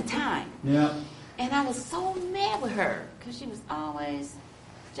know it at the time. Yeah. And I was so mad with her because she was always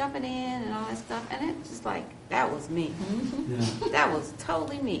jumping in and all that stuff, and it's just like that was me. Yeah. That was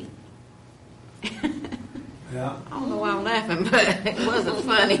totally me. Yeah. I don't know why I'm laughing, but it wasn't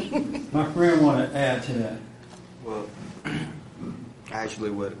funny. My friend want to add to that. Well, actually,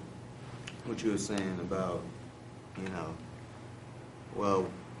 what you were saying about, well,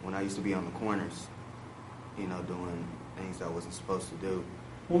 when I used to be on the corners, doing things I wasn't supposed to do.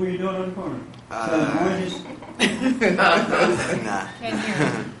 What were you doing on the corner? Selling oranges? Nah. Can't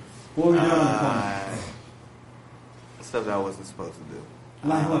hear. What were you doing on the corner? Stuff that I wasn't supposed to do.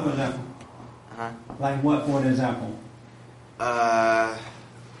 Like what, for example? Huh? Like what, for example?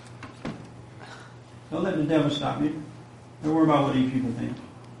 Don't let the devil stop you. Don't worry about what these people think.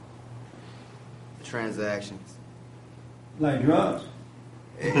 Transactions. Like drugs?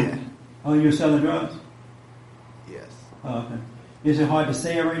 Yeah. Oh, you're selling drugs? Yes. Oh, okay. Is it hard to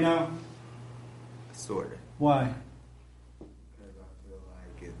say it right now? Sort of. Why? Because I feel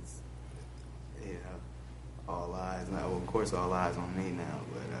like it's, all eyes. Now, well, of course, all eyes on me now,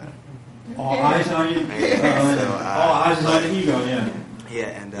 but all eyes on you? Yeah, so, all eyes is on the ego, yeah.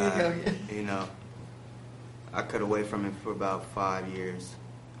 Yeah, and I cut away from it for about 5 years.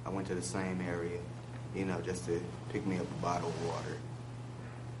 I went to the same area, just to pick me up a bottle of water.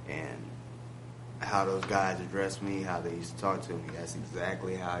 And how those guys addressed me, how they used to talk to me, that's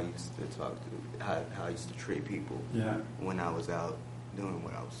exactly how I used to talk to, how I used to treat people when I was out doing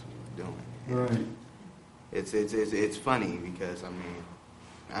what I was doing. Right. It's funny because, I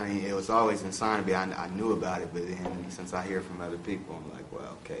mean, it was always inside of me. I knew about it, but then since I hear from other people, I'm like,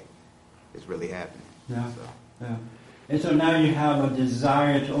 well, okay, it's really happening. Yeah. So. Yeah. And so now you have a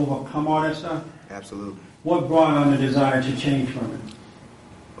desire to overcome all that stuff? Absolutely. What brought on the desire to change from it?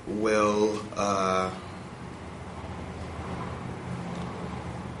 Well, I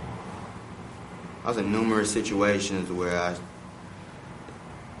was in numerous situations where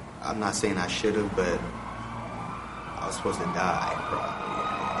I'm not saying I should have, but I was supposed to die,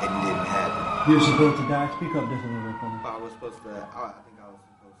 probably. It didn't happen. You were supposed to die? Speak up just a little bit for me. I was supposed to, I think I was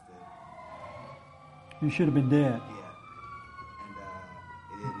supposed to. You should have been dead. Yeah.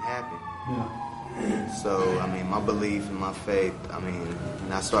 And it didn't happen. Yeah. So, my belief and my faith,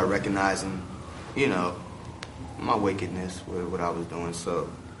 and I started recognizing, my wickedness with what I was doing. So,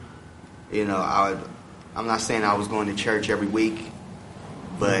 I'm not saying I was going to church every week,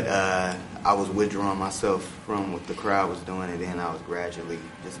 but I was withdrawing myself from what the crowd was doing, and then I was gradually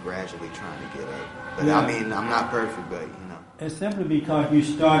trying to get up. But I'm not perfect, but It's simply because you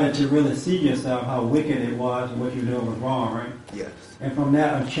started to really see yourself how wicked it was and what you were doing was wrong, right? Yes. And from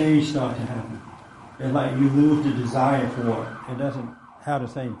that, a change started to happen. It's like you lose the desire for it. It doesn't have the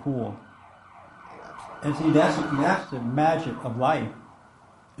same pull. And see, that's the magic of life,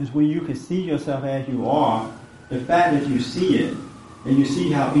 is when you can see yourself as you are. The fact that you see it, and you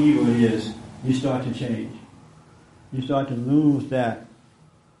see how evil it is, you start to change. You start to lose that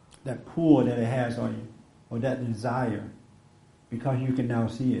pull that it has on you, or that desire, because you can now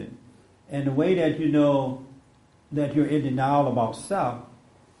see it. And the way that you know that you're in denial about self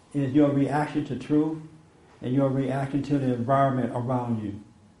is your reaction to truth and your reaction to the environment around you.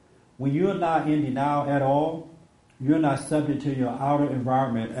 When you're not in denial at all, you're not subject to your outer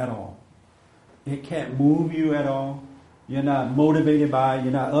environment at all. It can't move you at all. You're not motivated by it.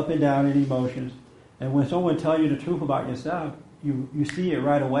 You're not up and down in emotions. And when someone tells you the truth about yourself, you see it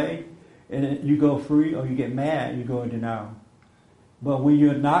right away, and you go free, or you get mad, you go in denial. But when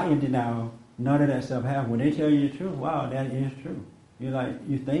you're not in denial, none of that stuff happens. When they tell you the truth, wow, that is true. You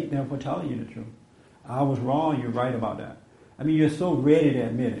thank them for telling you the truth. I was wrong, you're right about that. You're so ready to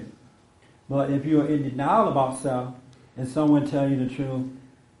admit it. But if you're in denial about self and someone tells you the truth,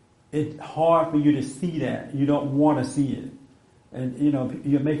 it's hard for you to see that. You don't want to see it. And,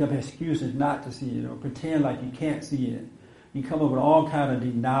 you make up excuses not to see it, or pretend like you can't see it. You come up with all kind of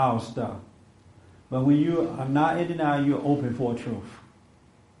denial stuff. But when you are not in denial, you're open for truth.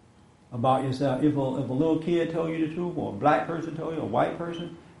 about yourself. If a little kid told you the truth, or a black person told you, a white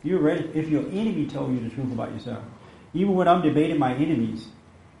person, you're ready. If your enemy told you the truth about yourself, even when I'm debating my enemies,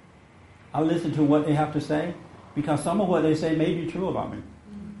 I listen to what they have to say, because some of what they say may be true about me.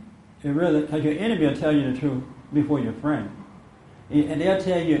 It really, because your enemy will tell you the truth before your friend, and they'll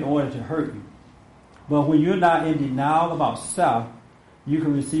tell you in order to hurt you. But when you're not in denial about self, you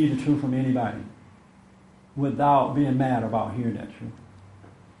can receive the truth from anybody without being mad about hearing that truth.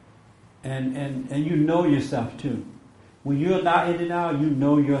 And you know yourself too. When you're not in denial, you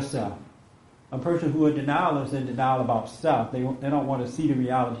know yourself. A person who is in denial is in denial about self. They don't want to see the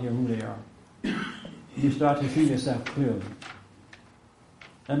reality of who they are. You start to see yourself clearly.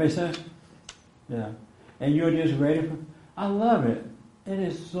 That makes sense? Yeah. And you're just ready for, I love it. It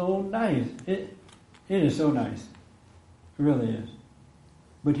is so nice. It is so nice. It really is.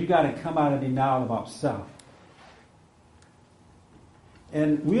 But you got to come out of denial about self.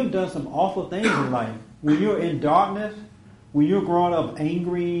 And we have done some awful things in life. When you're in darkness, when you're growing up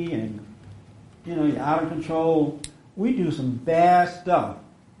angry and you're out of control, we do some bad stuff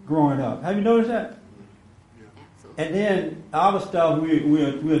growing up. Have you noticed that? And then our stuff,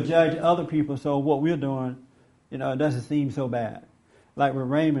 we'll judge other people, so what we're doing, it doesn't seem so bad. Like with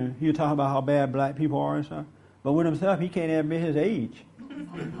Raymond, he was talking about how bad black people are and stuff. But with himself, he can't admit his age.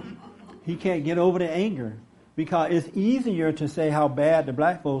 He can't get over the anger. Because it's easier to say how bad the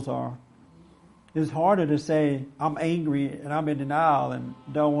black folks are. It's harder to say, I'm angry and I'm in denial and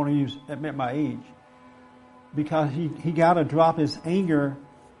don't want to admit my age. Because he got to drop his anger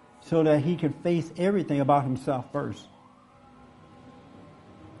so that he can face everything about himself first.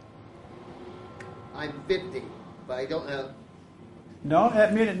 I'm 50, but I don't have... Don't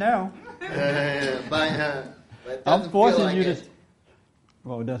admit it now. But I'm forcing you to...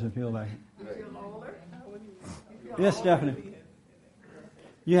 Well, it doesn't feel like it. Right. Yes, Stephanie.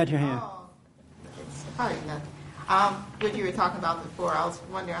 You had your hand. It's probably nothing. What you were talking about before, I was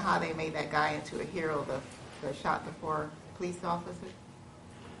wondering how they made that guy into a hero, the shot the 4 police officers.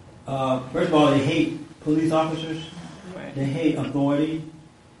 First of all, they hate police officers. Right. They hate authority.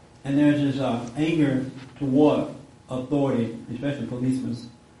 And there's this anger toward authority, especially policemen,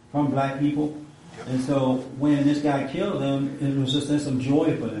 from black people. And so when this guy killed them, it was just some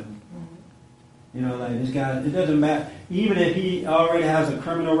joy for them. Like this guy, it doesn't matter. Even if he already has a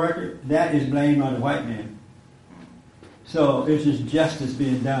criminal record, that is blamed on the white man. So it's just justice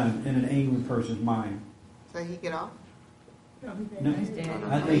being done in an angry person's mind. So he get off? No, he's dead.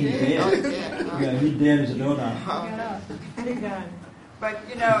 I think he's dead. Oh, he's dead. Oh. Yeah, he's dead as a doorknob. He's done. But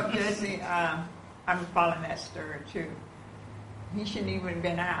Jesse, I'm following that story too. He shouldn't even have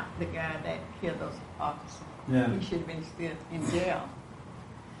been out, the guy that killed those officers. Yeah. He should have been still in jail.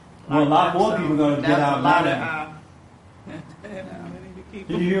 Well, a lot more people are going to get out now. Did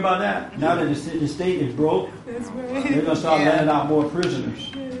you hear about that? Now that the state is broke, they're going to start letting out more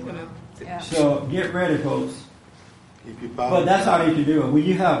prisoners. Yeah. So get ready, folks. But that's how they can do it. When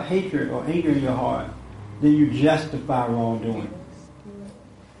you have hatred or anger in your heart, then you justify wrongdoing.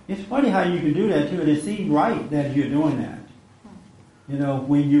 It's funny how you can do that too, and it seems right that you're doing that.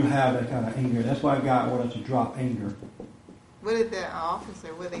 When you have that kind of anger. That's why God wanted us to drop anger. What did the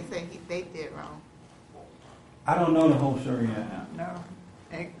officer, what did they say they did wrong? I don't know the whole story yet. No.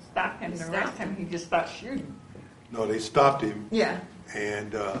 They stopped him to arrest him. He just started shooting. No, they stopped him. Yeah.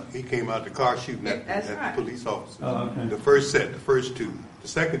 And he came out the car shooting at right. the police officers. Oh, okay. The first 2. The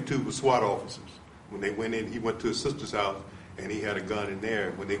second 2 were SWAT officers. When they went in, he went to his sister's house, and he had a gun in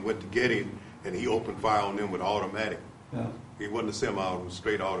there. When they went to get him, and he opened fire on them with automatic. Yeah. It wasn't a semi, it was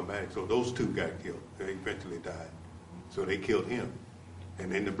straight automatic. So those 2 got killed. They eventually died. So they killed him.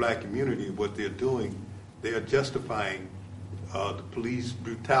 And in the black community, what they're doing, they are justifying the police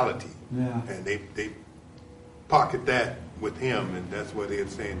brutality. Yeah. And they pocket that with him, and that's why they're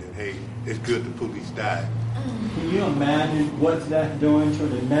saying that, hey, it's good the police died. Can you imagine what that's doing to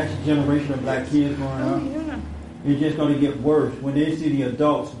the next generation of black kids growing up? Yeah. It's just going to get worse when they see the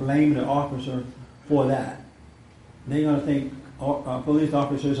adults blame the officer for that. They're going to think police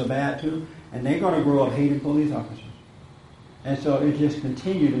officers are bad too, and they're going to grow up hating police officers. And so it just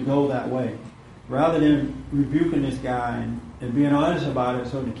continued to go that way. Rather than rebuking this guy and being honest about it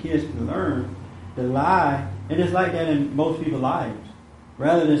so the kids can learn, the lie, and it's like that in most people's lives.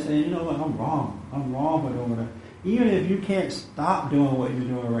 Rather than saying, you know what, I'm wrong for doing that. Even if you can't stop doing what you're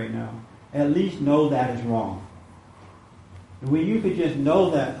doing right now, at least know that is wrong. When you could just know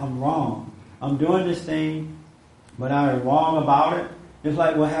that I'm wrong, I'm doing this thing, but I'm wrong about it, it's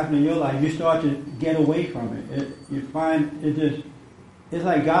like what happened in your life. You start to get away from it. You find it just, it's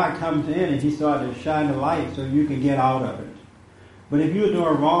like God comes in and He starts to shine the light so you can get out of it. But if you're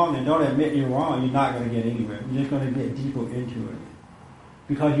doing wrong and don't admit you're wrong, you're not going to get anywhere. You're just going to get deeper into it.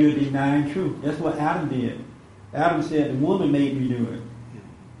 Because you're denying truth. That's what Adam did. Adam said, the woman made me do it.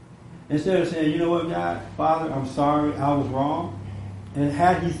 Instead of saying, you know what, God, Father, I'm sorry, I was wrong. And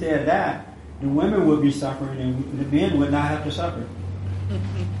had he said that, the women would be suffering and the men would not have to suffer.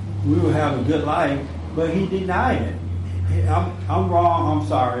 We would have a good life, but he denied it. I'm wrong, I'm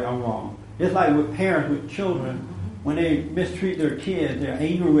sorry, I'm wrong. It's like with parents, with children, when they mistreat their kids, they're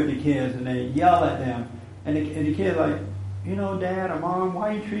angry with the kids and they yell at them. And the kid's like, you know, Dad or Mom,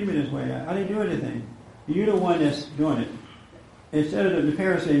 why you treat me this way? I didn't do anything. You're the one that's doing it. Instead of the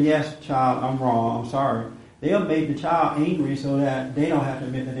parents saying, yes, child, I'm wrong, I'm sorry, they'll make the child angry so that they don't have to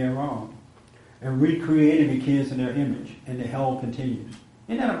admit that they're wrong. And recreating the kids in their image, and the hell continues.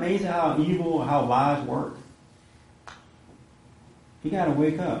 Isn't that amazing how evil, how lies work? You got to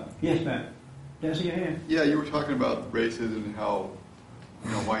wake up. Yes, Matt. Did I see your hand? Yeah, you were talking about racism and how,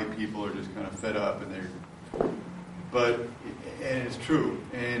 you know, white people are just kind of fed up and it's true.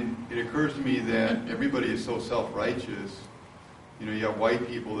 And it occurs to me that everybody is so self-righteous. You know, you have white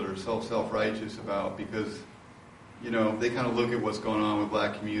people that are self-righteous about because, you know, they kind of look at what's going on with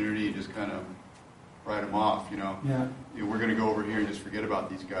black community and just kind of write them off, you know. Yeah. You know, we're going to go over here and just forget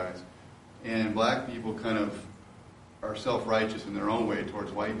about these guys. And black people kind of are self-righteous in their own way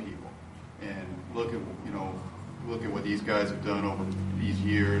towards white people. And look at what these guys have done over these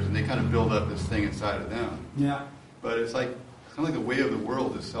years, and they kind of build up this thing inside of them. Yeah. But it's like kind of like the way of the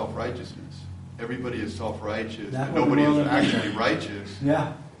world is self-righteousness. Everybody is self-righteous, That's but nobody is what the world is. actually righteous.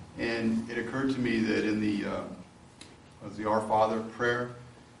 Yeah. And it occurred to me that in the Our Father prayer,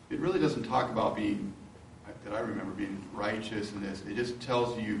 it really doesn't talk about being, that I remember, being righteous in this. It just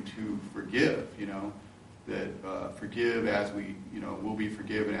tells you to forgive, you know, that forgive as we, you know, we'll be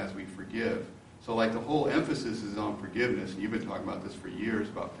forgiven as we forgive. So like the whole emphasis is on forgiveness, and you've been talking about this for years,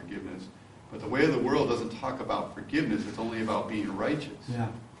 about forgiveness. But the way of the world doesn't talk about forgiveness. It's only about being righteous. Yeah.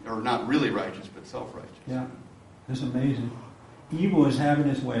 Or not really righteous, but self-righteous. Yeah. It's amazing. Evil is having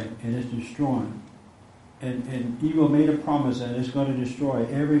its way, and it's destroying. And evil made a promise that it's going to destroy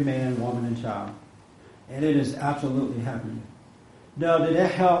every man, woman, and child. And it is absolutely happening. Now, did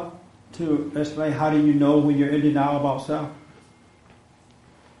that help to explain how do you know when you're in denial about self?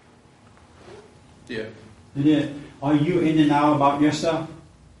 Yeah. It is. Are you in denial about yourself?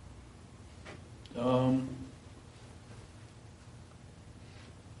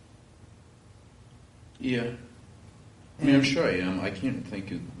 Yeah. I mean, I'm sure I am. I can't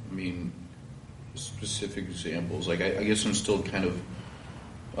think of, specific examples. Like, I guess I'm still kind of,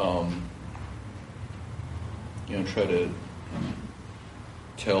 try to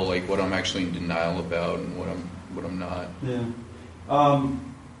tell, like, what I'm actually in denial about and what I'm not. Yeah.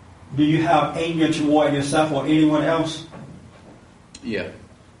 Do you have anger toward yourself or anyone else? Yeah.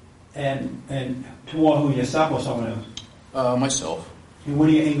 And toward who, yourself or someone else? Myself. And what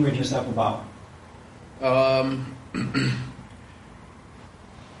are you angry at yourself about?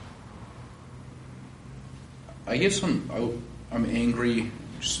 I guess I'm angry,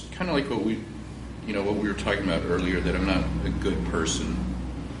 just kind of like what we were talking about earlier, that I'm not a good person.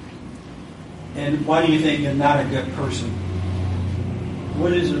 And why do you think you're not a good person?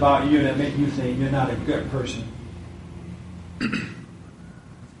 What is it about you that makes you think you're not a good person? I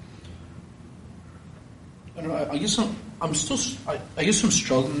don't know. I guess I'm still. I guess I'm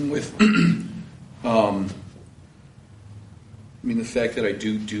struggling with. The fact that I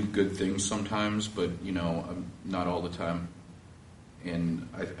do good things sometimes, but I'm not all the time. And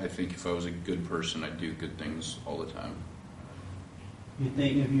I think if I was a good person, I'd do good things all the time. You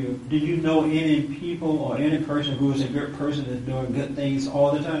think do you know any people or any person who is a good person that's doing good things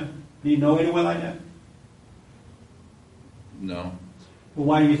all the time? Do you know anyone like that? No. Well,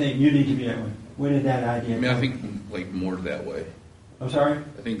 why do you think you need to be that way? Where did that idea come from? I think like more that way. I'm sorry?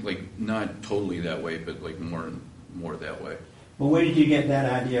 I think like not totally that way, but like more that way. Well, where did you get that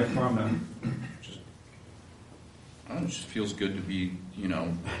idea from? I don't know, it just feels good to be, You're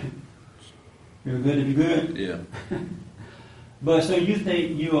good to be good? Yeah. But so you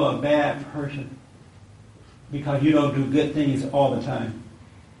think you're a bad person because you don't do good things all the time?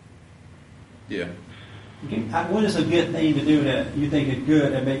 Yeah. What is a good thing to do that you think is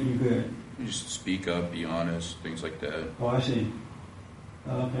good that make you good? You just speak up, be honest, things like that. Oh, I see.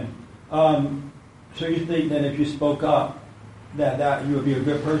 Okay. So you think that if you spoke up, that you would be a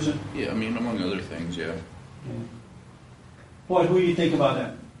good person? Yeah, among other things, yeah. Boy, who do you think about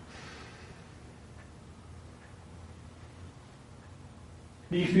that?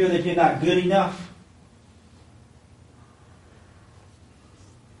 Do you feel that you're not good enough?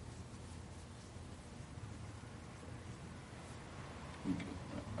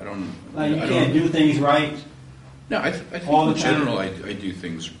 Like you can't do things right? No, I think all in the time? general I do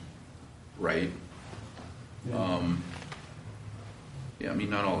things right. Yeah. Yeah, I mean,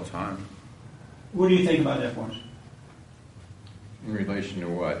 not all the time. What do you think about that, Forrest? In relation to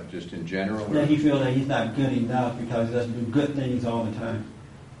what? Just in general? That he feels that he's not good enough because he doesn't do good things all the time.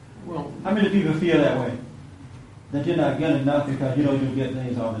 Well, how many people feel that way? That you're not good enough because you don't do good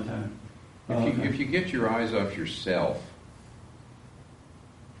things all the time. If you get your eyes off yourself,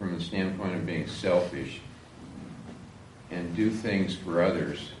 from the standpoint of being selfish, and do things for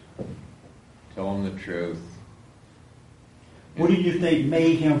others, tell them the truth. What do you think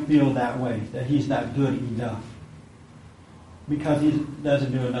made him feel that way, that he's not good enough? Because he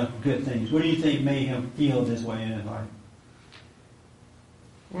doesn't do enough good things. What do you think made him feel this way in his life?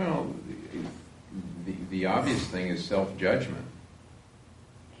 Well, the obvious thing is self-judgment.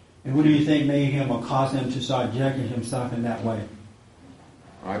 And what do you think made him or caused him to start judging himself in that way?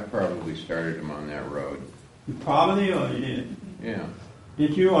 I probably started him on that road. You probably or you didn't? Yeah.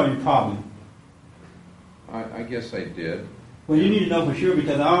 Did you or you probably? I guess I did. Well, you need to know for sure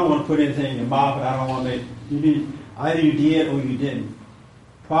because I don't want to put anything in your mouth, but I don't want to make you need either you did or you didn't.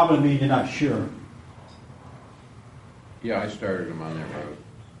 Probably means you're not sure. Yeah, I started him on that road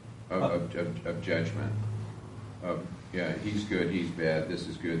of judgment. Yeah, he's good, he's bad. This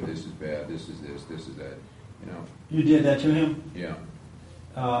is good, this is bad. This is this, this is that. You know. You did that to him? Yeah.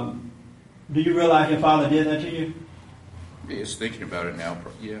 Do you realize your father did that to you? He's thinking about it now.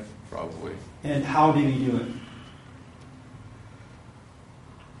 Yeah, probably. And how did he do it?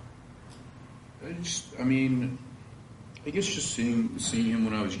 I guess just seeing him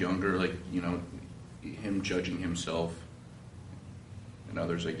when I was younger, like, you know, him judging himself and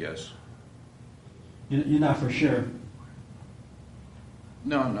others, I guess. You're not for sure?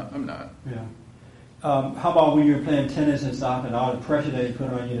 No, I'm not. Yeah. How about when you were playing tennis and stuff and all the pressure that he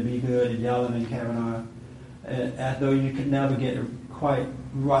put on you to be good and yelling and carrying on, as though you could never get it quite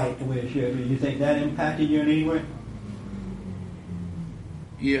right the way it should be? You think that impacted you in any way?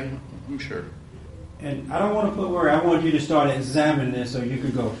 Yeah, I'm sure. And I don't want to put worry. I want you to start examining this so you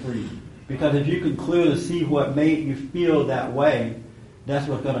can go free. Because if you can clearly see what made you feel that way, that's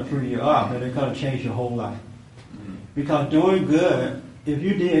what's going to free you up, and it's going to change your whole life. Mm-hmm. Because doing good, if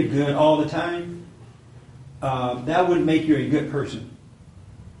you did good all the time, that would make you a good person.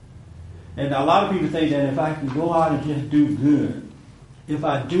 And a lot of people think that if I can go out and just do good, if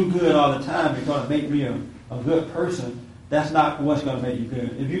I do good all the time, it's going to make me a good person. That's not what's going to make you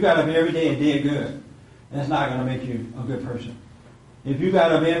good. If you got up every day and did good, that's not going to make you a good person. If you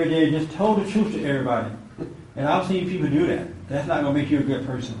got up every day and just told the truth to everybody, and I've seen people do that, that's not going to make you a good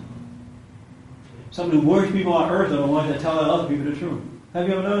person. Some of the worst people on earth are the ones that tell other people the truth. Have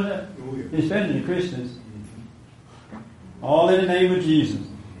you ever noticed that? Oh, yeah. Especially the Christians. All in the name of Jesus.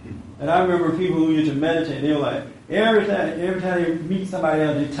 And I remember people who used to meditate, they were like, every time you meet somebody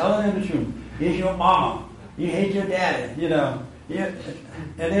else, they tell them the truth. It's your mama. You hate your daddy, you know. Yeah.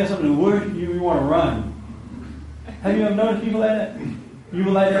 And there's some of the worst you want to run. Have you ever noticed people like that? You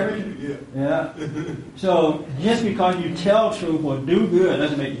were like that, Richard? Yeah. So just because you tell truth or do good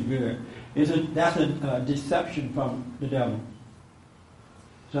doesn't make you good. That's a deception from the devil.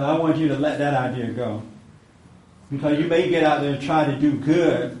 So I want you to let that idea go. Because you may get out there and try to do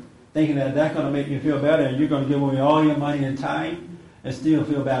good, thinking that that's going to make you feel better, and you're going to give away all your money and time and still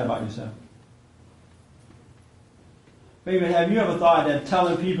feel bad about yourself. Maybe have you ever thought that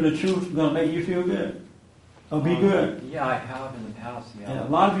telling people the truth is going to make you feel good? Or be good? Yeah, I have in the past, yeah. And a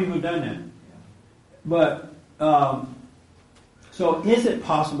lot of people have done that. Yeah. But, so is it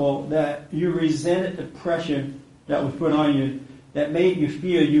possible that you resented the pressure that was put on you that made you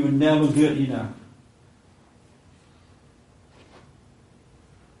feel you were never good enough?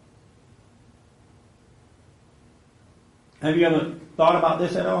 Have you ever thought about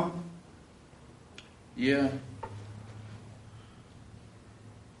this at all? Yeah.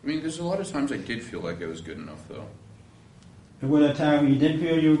 I mean, there's a lot of times I did feel like I was good enough, though. And were there times when you didn't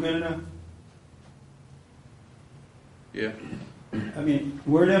feel you were good enough? Yeah. I mean,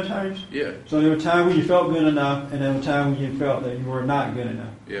 were there times? Yeah. So there were times when you felt good enough, and there were times when you felt that you were not good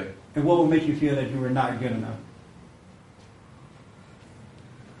enough. Yeah. And what would make you feel that you were not good enough?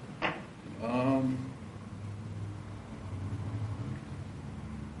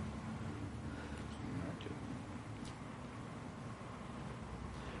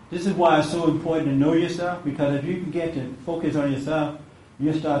 This is why it's so important to know yourself, because if you can get to focus on yourself,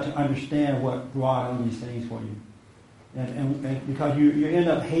 you'll start to understand what brought on these things for you. And because you end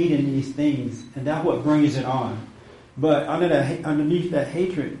up hating these things, and that's what brings it on. But underneath that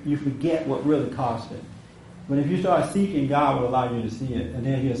hatred, you forget what really caused it. But if you start seeking, God will allow you to see it, and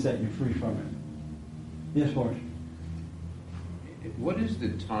then He'll set you free from it. Yes, Forrest. What is the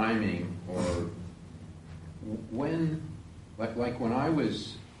timing, or when, like when I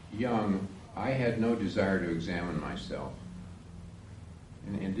was young, I had no desire to examine myself.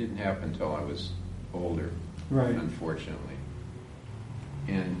 And it didn't happen until I was older, right, unfortunately.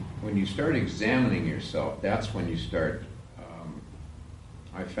 And when you start examining yourself, that's when you start,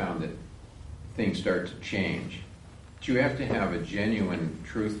 I found that things start to change. But you have to have a genuine,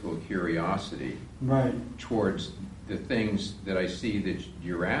 truthful curiosity right towards the things that I see that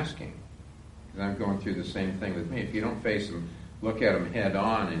you're asking. Because I'm going through the same thing with me. If you don't face them, look at them head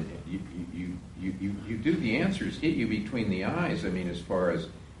on, and you do, the answers hit you between the eyes. I mean, as far as,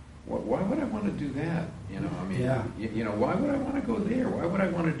 why would I want to do that? Why would I want to go there? Why would I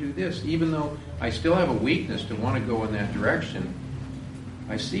want to do this? Even though I still have a weakness to want to go in that direction,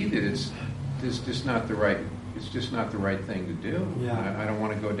 I see that it's just not the right. It's just not the right thing to do. Yeah. I don't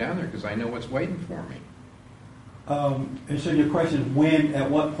want to go down there because I know what's waiting for me. And so your question is, at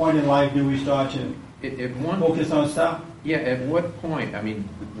what point in life do we start to focus on stuff? Yeah, at what point? I mean,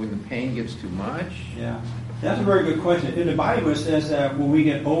 when the pain gets too much? Yeah, that's a very good question. In the Bible, it says that when we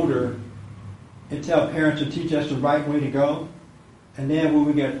get older, it tells parents to teach us the right way to go. And then when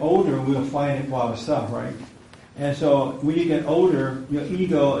we get older, we'll find it for ourselves, right? And so when you get older, your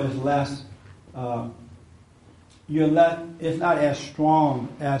ego is less, it's not as strong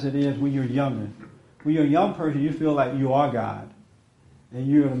as it is when you're younger. When you're a young person, you feel like you are God, and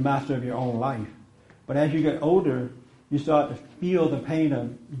you're the master of your own life. But as you get older, you start to feel the pain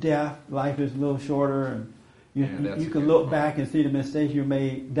of death. Life is a little shorter, and you can look back and see the mistakes you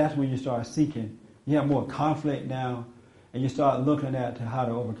made. That's when you start seeking. You have more conflict now, and you start looking at how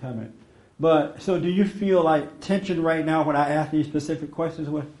to overcome it. But so do you feel like tension right now when I ask these specific questions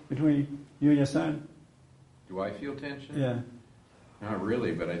between you and your son? Do I feel tension? Yeah. Not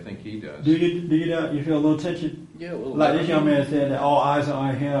really, but I think he does. Do you feel a little tension? Yeah, a little. Like this young man said that all eyes are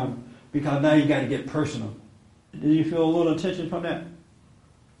on him because now you got to get personal. Do you feel a little tension from that?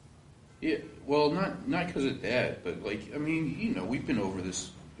 Yeah, well, not because of that, but like, I mean, we've been over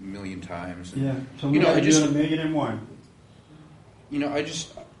this a million times. Yeah, so we got to do it 1,000,001.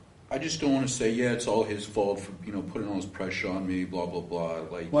 I just don't want to say, yeah, it's all his fault for, putting all this pressure on me, blah, blah, blah.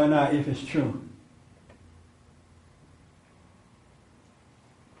 Like, why not if it's true?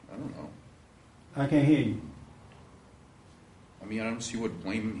 I don't know. I can't hear you. I mean, I don't see what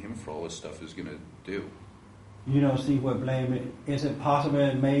blaming him for all this stuff is going to do. You don't see what blame is it possible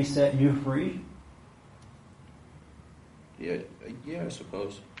it may set you free? Yeah, I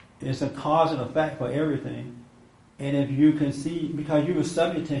suppose. It's a cause and effect for everything. And if you can see, because you were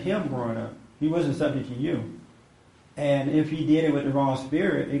subject to him growing up, he wasn't subject to you. And if he did it with the wrong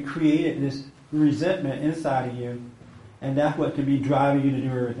spirit, it created this resentment inside of you. And that's what could be driving you to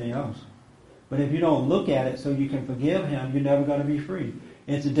do everything else. But if you don't look at it so you can forgive him, you're never going to be free.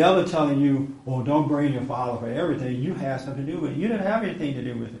 It's the devil telling you, oh, don't blame your father for everything. You had something to do with it. You didn't have anything to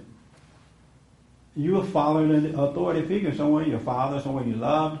do with it. You were following an authority figure, someone, your father, someone you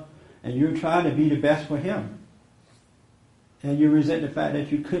loved, and you're trying to be the best for him. And you resent the fact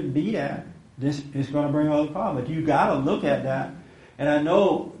that you couldn't be that. This is going to bring all the problems. You got to look at that. And I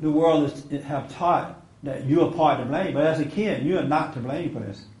know the world have taught that you are part to blame, but as a kid, you are not to blame for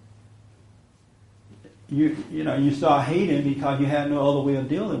this. You start hating because you had no other way of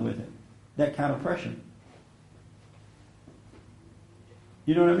dealing with it. That kind of pressure.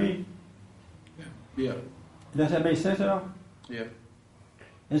 You know what I mean? Yeah. Does that make sense at all? Yeah.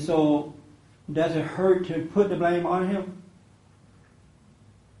 And so, does it hurt to put the blame on him?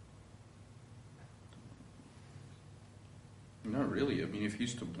 Not really. I mean, if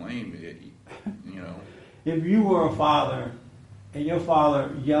he's to blame, If you were a father, and your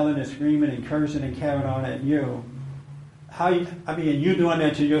father yelling and screaming and cursing and carrying on at you, you doing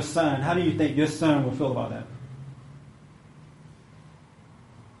that to your son, how do you think your son will feel about that?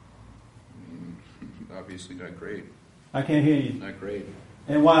 Obviously not great. I can't hear you. Not great.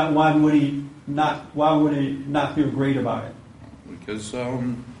 And why would he not feel great about it? Because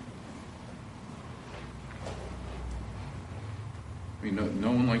no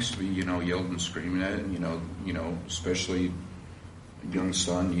one likes to be, yelled and screamed at, and, especially a young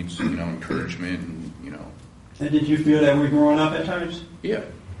son needs, encouragement, and, And did you feel that way growing up at times? Yeah.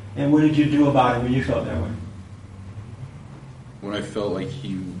 And what did you do about it when you felt that way? When I felt like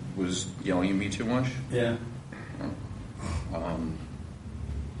he was yelling at me too much? Yeah.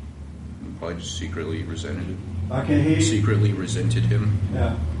 Probably just secretly resented it. I can hear you. Secretly resented him.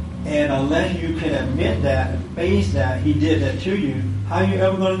 Yeah. And unless you can admit that and face that he did that to you, how are you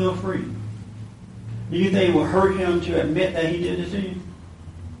ever going to go free? Do you think it would hurt him to admit that he did this to you?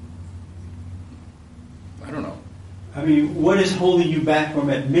 I don't know. I mean, what is holding you back from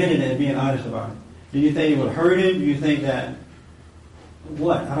admitting it and being honest about it? Do you think it would hurt him? Do you think that,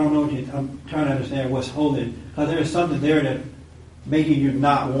 what? I don't know what I'm trying to understand what's holding. Because there is something there that making you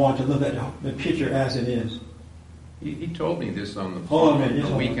not want to look at the picture as it is. He told me this on the phone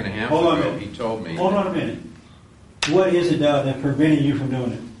a week and a half ago. He told me. Hold on a minute. What is it that's preventing you from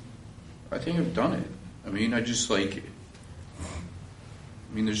doing it? I think I've done it. I mean, there's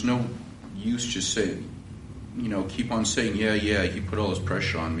no use just saying, keep on saying, yeah, he put all this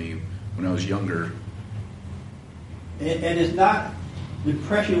pressure on me when I was younger. And it's not, the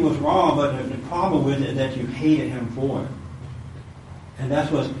pressure was wrong, but the problem with it is that you hated him for it. And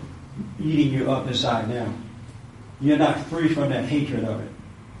that's what's eating you up inside now. You're not free from that hatred of it.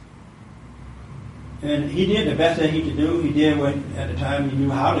 And he did the best that he could do. He did what at the time he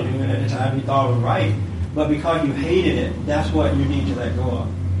knew how to do it, at the time he thought was right. But because you hated it, that's what you need to let go of.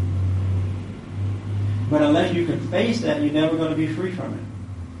 But unless you can face that, you're never going to be free from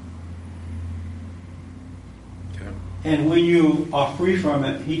it. Okay. And when you are free from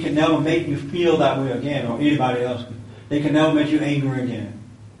it, he can never make you feel that way again, or anybody else. They can never make you angry again.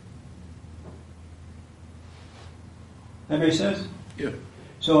 That makes sense? Yeah.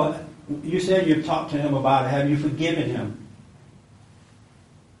 So you said you've talked to him about it. Have you forgiven him?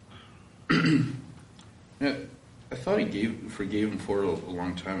 Yeah, I thought he forgave him for it a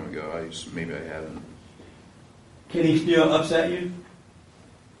long time ago. Maybe I haven't. Can he still upset you?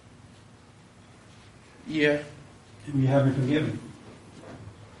 Yeah. You haven't forgiven.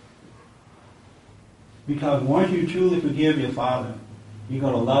 Because once you truly forgive your father, you're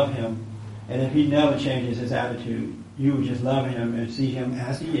going to love him. And if he never changes his attitude, you will just love him and see him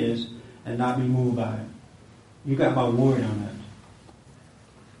as he is and not be moved by it. You got my word on that.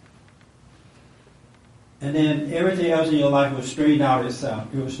 And then everything else in your life will straighten out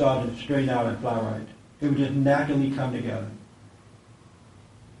itself. It will start to straighten out and fly right. It will just naturally come together.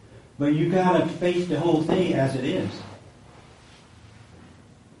 But you got to face the whole thing as it is.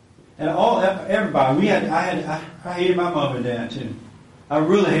 And everybody, I hated my mother and dad too. I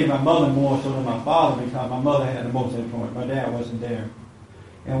really hated my mother more so than my father because my mother had the most influence. My dad wasn't there.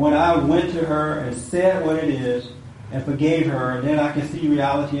 And when I went to her and said what it is and forgave her, then I could see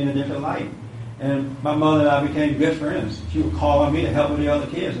reality in a different light. And my mother and I became good friends. She would call on me to help with the other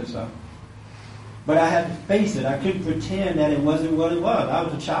kids and stuff. But I had to face it. I couldn't pretend that it wasn't what it was. I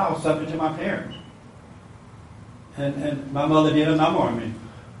was a child subject to my parents. And my mother did a number on me.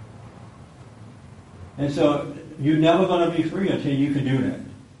 And so you're never going to be free until you can do that.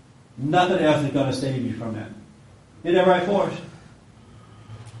 Nothing else is going to save you from that. Isn't that right, Forrest?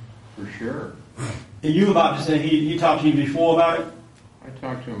 For sure. And you about to say he talked to you before about it? I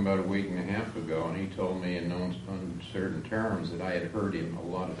talked to him about a week and a half ago, and he told me in uncertain terms that I had heard him a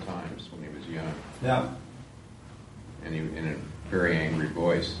lot of times when he was young. Yeah. And he in a very angry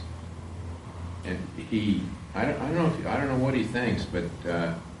voice. And I don't know what he thinks, but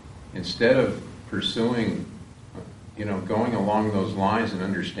instead of pursuing, going along those lines and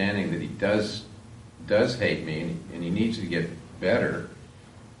understanding that he does hate me and he needs to get better,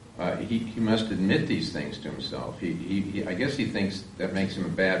 he must admit these things to himself. I guess he thinks that makes him a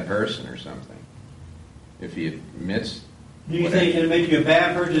bad person or something. If he admits. Do you think it'll make you a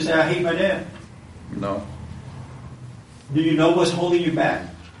bad person to say, I hate my dad? No. Do you know what's holding you back?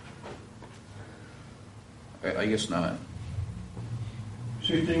 I guess not.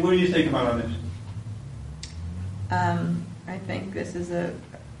 Susan, what do you think about all this? I think this is a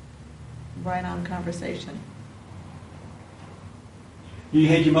right-on conversation. Do you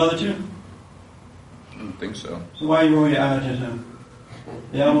hate your mother too? I don't think so. So why you roll your eyes just now?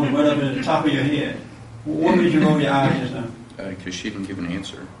 They almost went up at the top of your head. What made you roll your eyes just now? Because she didn't give an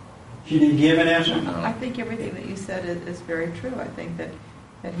answer. She didn't give an answer? No. I think everything that you said is very true. I think that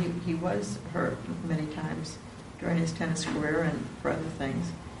he was hurt many times during his tennis career and for other things.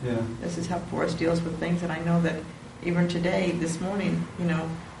 Yeah. This is how Forrest deals with things, and I know that even today, this morning,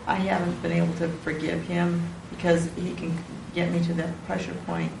 I haven't been able to forgive him because he can get me to that pressure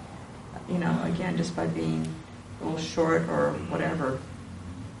point, again, just by being a little short or whatever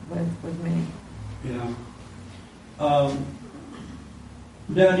with me. Yeah.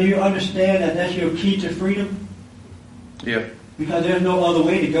 Now, do you understand that that's your key to freedom? Yeah. Because there's no other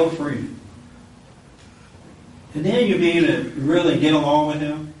way to go free. And then you'll be able to really get along with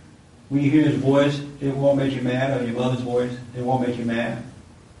him. When you hear his voice, it won't make you mad, or your mother's voice, it won't make you mad.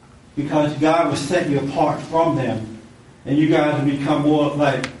 Because God will set you apart from them. And you guys will become more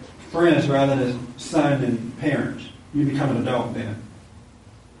like friends rather than son and parents. You become an adult then.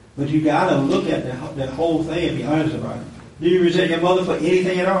 But you got to look at the whole thing and be honest about it. Do you resent your mother for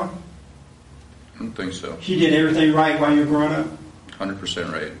anything at all? I don't think so. She did everything right while you were growing up?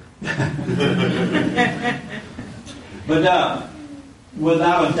 100% right. But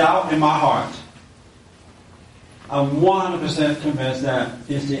without a doubt in my heart, I'm 100% convinced that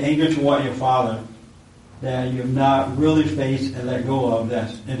it's the anger toward your father that you've not really faced and let go of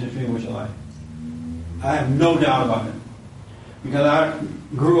that's interfering with your life. I have no doubt about it. Because I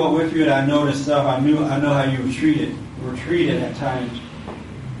grew up with you and I know this stuff. I know how you were treated at times.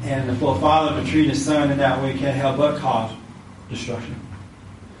 And for a father to treat his son in that way can't help but cause destruction.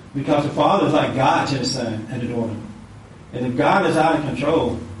 Because the father is like God to the son and the daughter. And if God is out of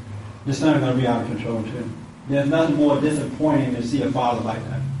control, the son is going to be out of control too. There's nothing more disappointing than to see a father like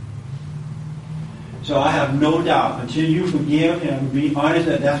that. So I have no doubt, until you forgive him, be honest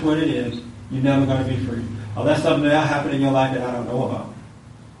that that's what it is, you're never going to be free. Unless something else happened in your life that I don't know about.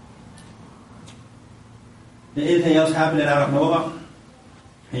 Did anything else happen that I don't know about?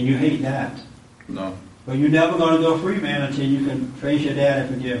 And you hate that. No. But you're never going to go free, man, until you can face your dad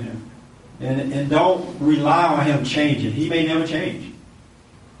and forgive him. And don't rely on him changing. He may never change.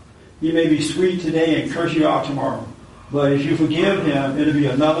 He may be sweet today and curse you out tomorrow. But if you forgive him, it'll be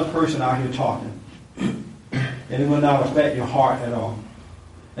another person out here talking. And it will not affect your heart at all.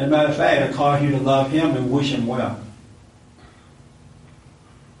 As a matter of fact, it'll cause you to love him and wish him well.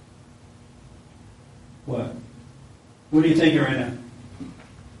 What? What do you think right now?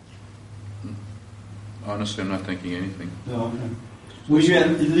 Honestly, I'm not thinking anything. No, okay. Would you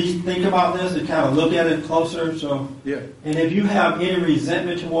at least think about this and kind of look at it closer? So, yeah. And if you have any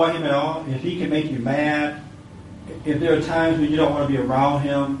resentment toward him at all, if he can make you mad, if there are times when you don't want to be around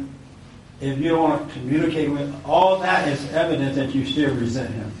him, if you don't want to communicate with, all that is evidence that you still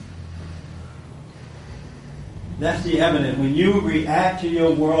resent him. That's the evidence. When you react to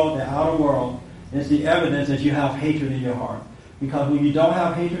your world, the outer world, it's the evidence that you have hatred in your heart. Because when you don't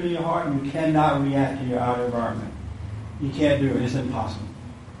have hatred in your heart, you cannot react to your outer environment. You can't do it. It's impossible.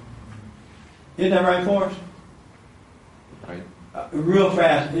 Isn't that right, Forrest? Right. Real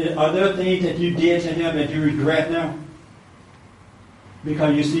fast. Are there things that you did to him that you regret now?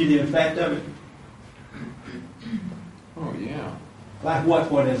 Because you see the effect of it? Oh, yeah. Like what,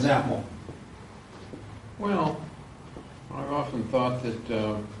 for an example? Well, I've often thought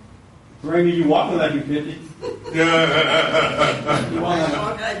that... Randy, you walking like you're 50. Yeah. You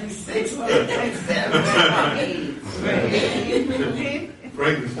walk like you're 60, 70,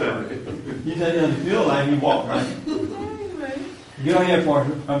 Frankenstein. You said it doesn't feel like you walk right. Go ahead,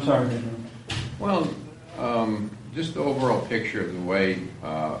 Forrest. I'm sorry, Randy. Well, just the overall picture of the way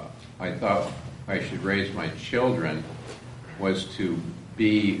I thought I should raise my children was to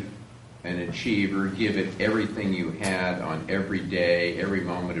be an achiever, give it everything you had on every day, every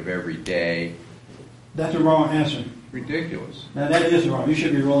moment of every day. That's the wrong answer. Ridiculous. Now that is wrong. You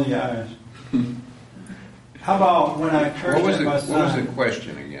should be rolling your eyes. How about when I cursed at my son? What was the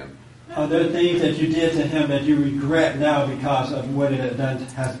question again? Are there things that you did to him that you regret now because of what it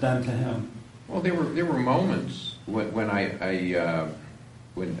has done to him? Well, there were moments when I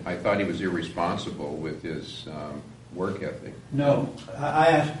thought he was irresponsible with his work ethic. No, I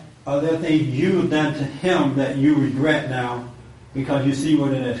asked, are there things you've done to him that you regret now because you see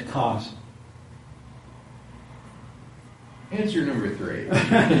what it has cost? Answer number 3.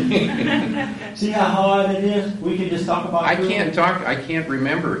 See how hard it is? We can just talk about it. I can't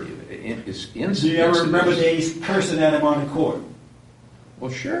remember incidents. Do you ever remember days cursing at him on the court?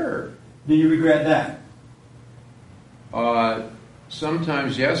 Well, sure. Do you regret that?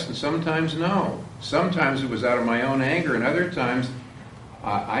 Sometimes yes and sometimes no. Sometimes it was out of my own anger, and other times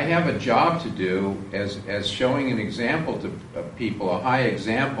I have a job to do as showing an example to people, a high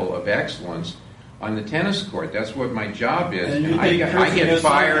example of excellence on the tennis court. That's what my job is. And I get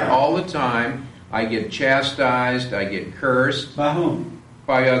fired all the time. I get chastised. I get cursed. By whom?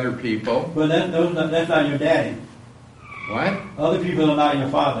 By other people. But that's not your daddy. What? Other people are not your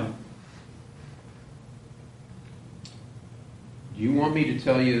father. Do you want me to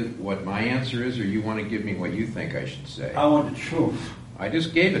tell you what my answer is, or you want to give me what you think I should say? I want the truth. I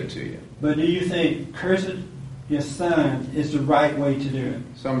just gave it to you. But do you think cursing your son is the right way to do it?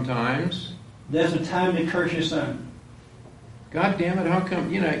 Sometimes. There's a time to curse your son. God damn it! How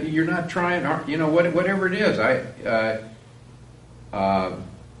come you're not trying? Whatever it is, I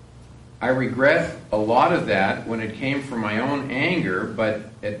regret a lot of that when it came from my own anger. But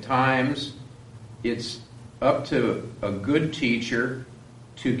at times, it's up to a good teacher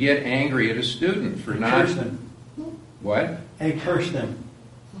to get angry at a student for not. Curse them. What? And curse them.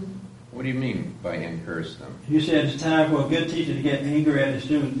 What do you mean by incurse them? You said it's time for a good teacher to get angry at the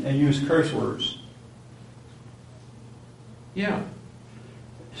student and use curse words. Yeah.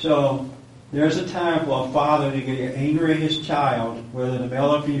 So there's a time for a father to get angry at his child, whether the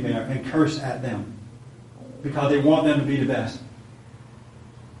male or female, and curse at them because they want them to be the best.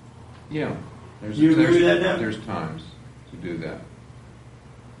 Yeah. You agree with that, Dan? There's times to do that.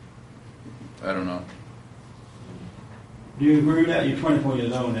 I don't know. Do you agree with that? You're 24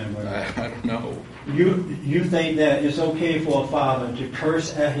 years old now. I don't know. You think that it's okay for a father to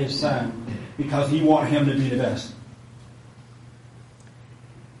curse at his son because he wants him to be the best?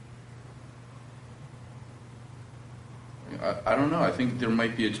 I don't know. I think there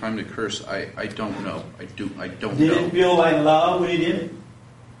might be a time to curse. I don't know. I don't know. Did it feel like love when he did it?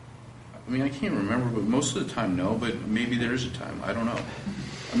 I mean, I can't remember, but most of the time, no. But maybe there is a time. I don't know.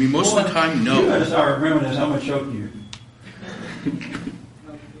 I mean, most of the time, no. You better start remembering this. I'm going to choke you.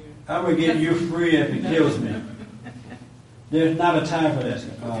 I'm going to get you free if it kills me. There's not a time for this.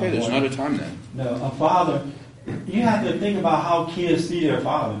 Okay, there's not a time then. No, a father, you have to think about how kids see their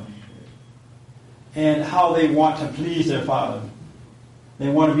father and how they want to please their father. They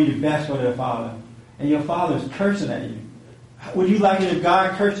want to be the best for their father. And your father's cursing at you. Would you like it if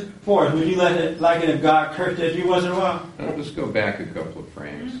God cursed for us? Would you like it if God cursed if you wasn't around? Let's go back a couple of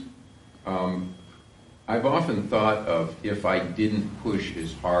frames. I've often thought of if I didn't push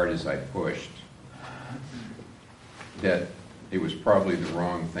as hard as I pushed, that it was probably the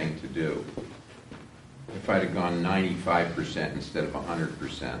wrong thing to do. If I'd have gone 95% instead of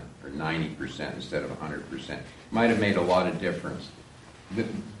 100%, or 90% instead of 100%, might have made a lot of difference.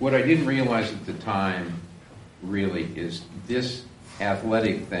 What I didn't realize at the time really is this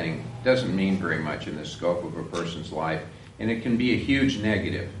athletic thing doesn't mean very much in the scope of a person's life, and it can be a huge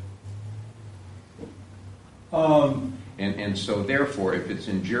negative. And so therefore, if it's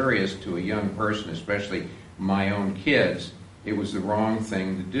injurious to a young person, especially my own kids, it was the wrong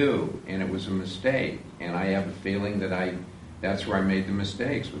thing to do, and it was a mistake. And I have a feeling that that's where I made the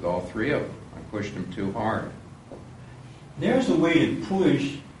mistakes with all three of them. I pushed them too hard. There's a way to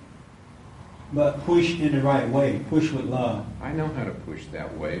push, but push in the right way. Push with love. I know how to push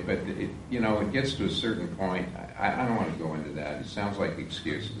that way, but it gets to a certain point. I don't want to go into that. It sounds like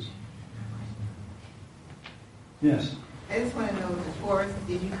excuses. Yes. I just want to know, Forrest,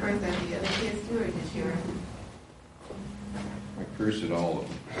 did you curse at the other kids too, or just yours? I curse at all of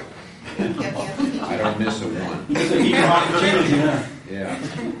them. I don't miss a one. It's an equal opportunity, huh? Yeah.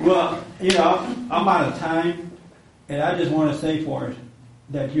 Well, I'm out of time, and I just want to say, Forrest,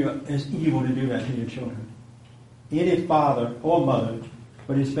 that it's evil to do that to your children. Any father or mother,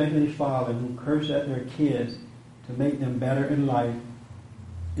 but especially father, who curse at their kids to make them better in life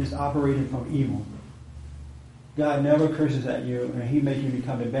is operating from evil. God never curses at you, and He makes you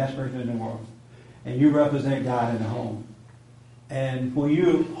become the best person in the world. And you represent God in the home. And for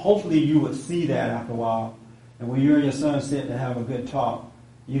you, hopefully you would see that after a while. And when you and your son sit and have a good talk,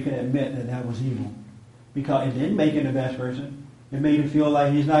 you can admit that was evil. Because it didn't make him the best person. It made him feel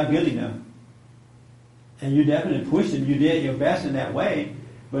like he's not good enough. And you definitely pushed him. You did your best in that way.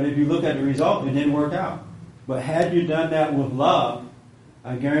 But if you look at the result, it didn't work out. But had you done that with love,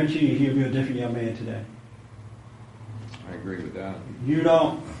 I guarantee you he'll be a different young man today. I agree with that.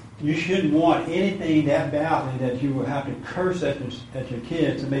 You shouldn't want anything that badly that you will have to curse at your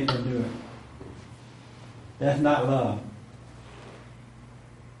kids to make them do it. That's not love.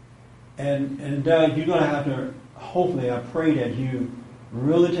 And Doug, you're going to have to, hopefully, I pray that you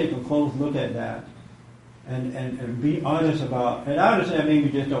really take a close look at that and be honest about, and I understand maybe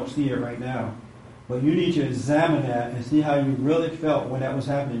you just don't see it right now, but you need to examine that and see how you really felt when that was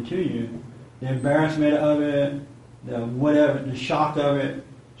happening to you, the embarrassment of it, the shock of it,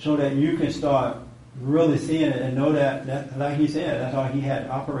 so that you can start really seeing it and know that like he said, that's all he had to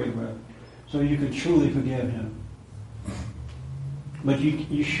operate with. So you can truly forgive him. But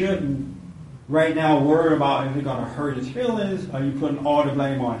you shouldn't right now worry about if you're going to hurt his feelings, or you putting all the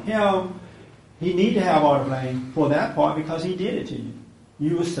blame on him. He need to have all the blame for that part because he did it to you.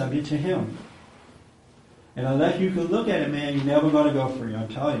 You were subject to him. And unless you can look at it, man, you're never going to go free, I'm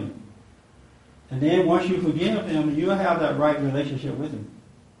telling you. And then once you forgive him, you'll have that right relationship with him.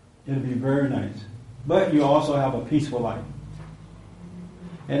 It'll be very nice. But you also have a peaceful life.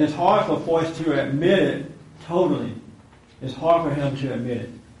 And it's hard for Forrest to admit it totally. It's hard for him to admit it.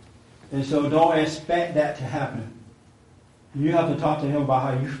 And so don't expect that to happen. You have to talk to him about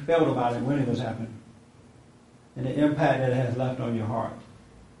how you felt about it when it was happening. And the impact that it has left on your heart.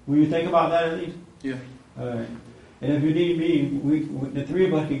 Will you think about that at least? Yeah. All right. And if you need me, the three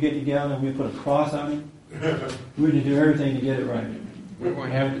of us could get together and we put a cross on it. We can do everything to get it right. What do I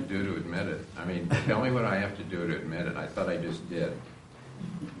have to do to admit it? I mean, tell me what I have to do to admit it. I thought I just did.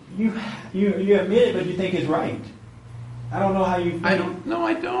 You admit it, but you think it's right. I don't know how you feel. I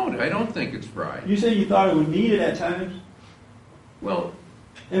don't. I don't think it's right. You said you thought it was needed at times. Well,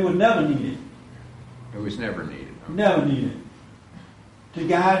 it was never needed. It was never needed. Okay. Never needed. To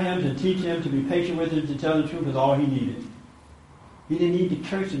guide him, to teach him, to be patient with him, to tell the truth is all he needed. He didn't need the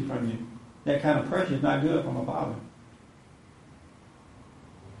cursing from you. That kind of pressure is not good from a father.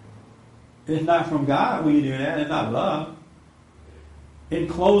 It's not from God when you do that. It's not love. In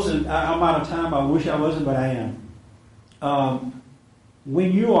closing, I'm out of time. I wish I wasn't, but I am.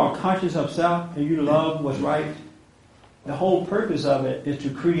 When you are conscious of self and you love what's right, the whole purpose of it is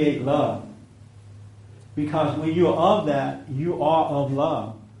to create love. Because when you're of that, you are of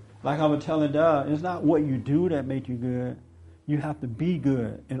love. Like I was telling Doug, it's not what you do that makes you good. You have to be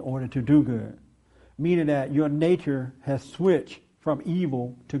good in order to do good. Meaning that your nature has switched from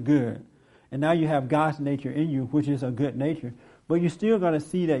evil to good. And now you have God's nature in you, which is a good nature. But you're still going to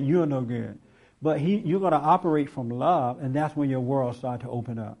see that you're no good. But you're going to operate from love, and that's when your world starts to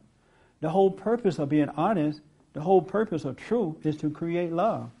open up. The whole purpose of being honest, the whole purpose of truth is to create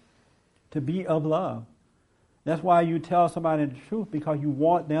love, to be of love. That's why you tell somebody the truth, because you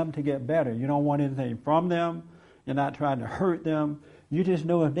want them to get better. You don't want anything from them. You're not trying to hurt them. You just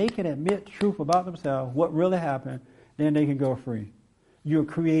know if they can admit truth about themselves, what really happened, then they can go free. You're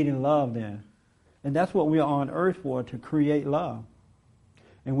creating love then. And that's what we are on earth for, to create love.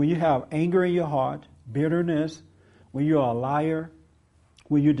 And when you have anger in your heart, bitterness, when you're a liar,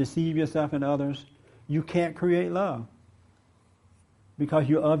 when you deceive yourself and others, you can't create love. Because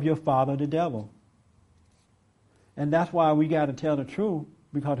you're of your father, the devil. And that's why we got to tell the truth,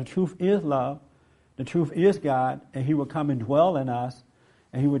 because the truth is love, the truth is God, and He will come and dwell in us,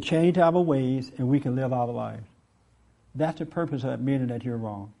 and He will change our ways, and we can live our lives. That's the purpose of admitting that you're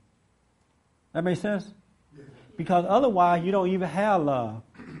wrong. That makes sense? Because otherwise, you don't even have love.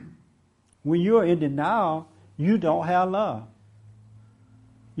 When you're in denial, you don't have love.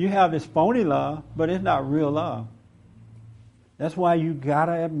 You have this phony love, but it's not real love. That's why you got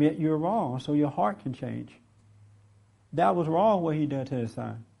to admit you're wrong, so your heart can change. That was wrong what he did to his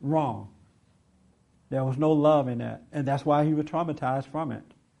son. Wrong. There was no love in that. And that's why he was traumatized from it.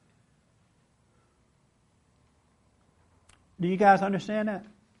 Do you guys understand that?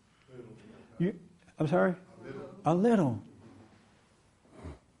 I'm sorry? A little.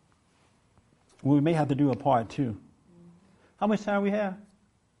 Well, we may have to do a part 2. How much time we have?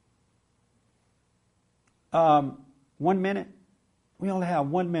 1 minute? We only have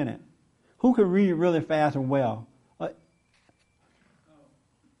 1 minute. Who can read really fast and well?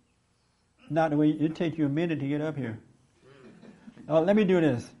 Not the way it takes you a minute to get up here. Let me do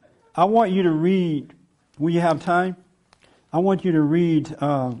this. I want you to read, when you have time, I want you to read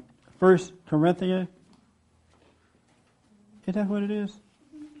 1 Corinthians. Is that what it is?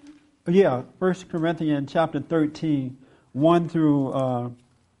 Yeah, 1 Corinthians chapter 13, 1 through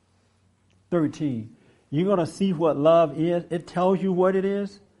 13. You're going to see what love is. It tells you what it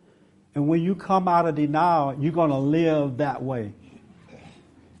is. And when you come out of denial, you're going to live that way.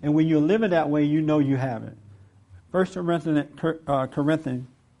 And when you're living that way, you know you have it. 1 Corinthians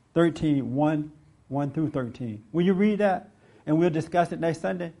 13, 1 through 13. Will you read that? And we'll discuss it next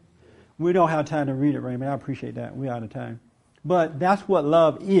Sunday. We don't have time to read it, Raymond. I appreciate that. We're out of time. But that's what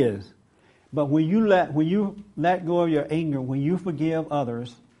love is. But when you let go of your anger, when you forgive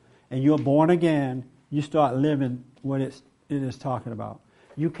others, and you're born again, you start living what it is talking about.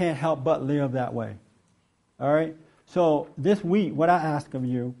 You can't help but live that way. All right? So this week, what I ask of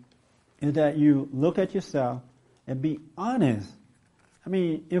you is that you look at yourself and be honest. I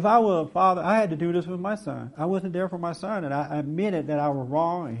mean, if I were a father, I had to do this with my son. I wasn't there for my son, and I admitted that I was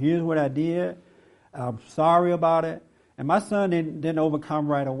wrong, and here's what I did. I'm sorry about it. And my son didn't overcome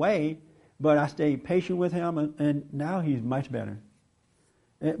right away, but I stayed patient with him, and now he's much better.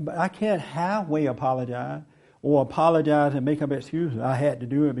 But I can't halfway apologize or apologize and make up excuses. I had to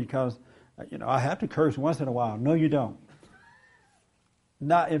do it because, I have to curse once in a while. No, you don't.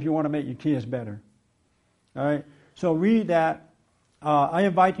 Not if you want to make your kids better. All right? So read that. I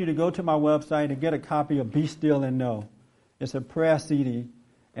invite you to go to my website and get a copy of Be Still and Know. It's a prayer CD,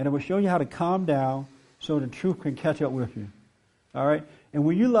 and it will show you how to calm down so the truth can catch up with you. All right? And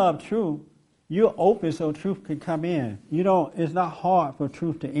when you love truth, you're open so truth can come in. It's not hard for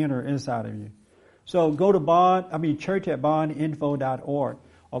truth to enter inside of you. So go to church at bondinfo.org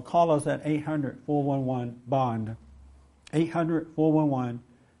or call us at 800-411-BOND.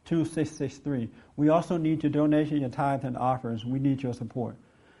 800-411-2663. We also need your donation, your tithes and offers. We need your support.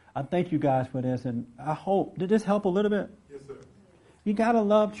 I thank you guys for this, and I hope, did this help a little bit? Yes, sir. You got to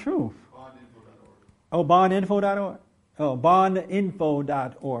love truth. Oh, bondinfo.org? Oh,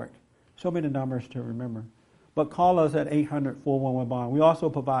 bondinfo.org. So many numbers to remember. But call us at 800-411-BOND. We also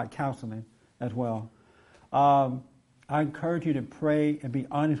provide counseling as well. I encourage you to pray and be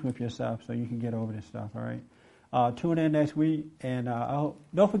honest with yourself so you can get over this stuff, all right? Tune in next week, and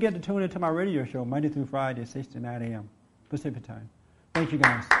don't forget to tune into my radio show Monday through Friday, 6 to 9 a.m. Pacific time. Thank you,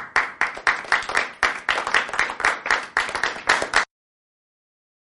 guys.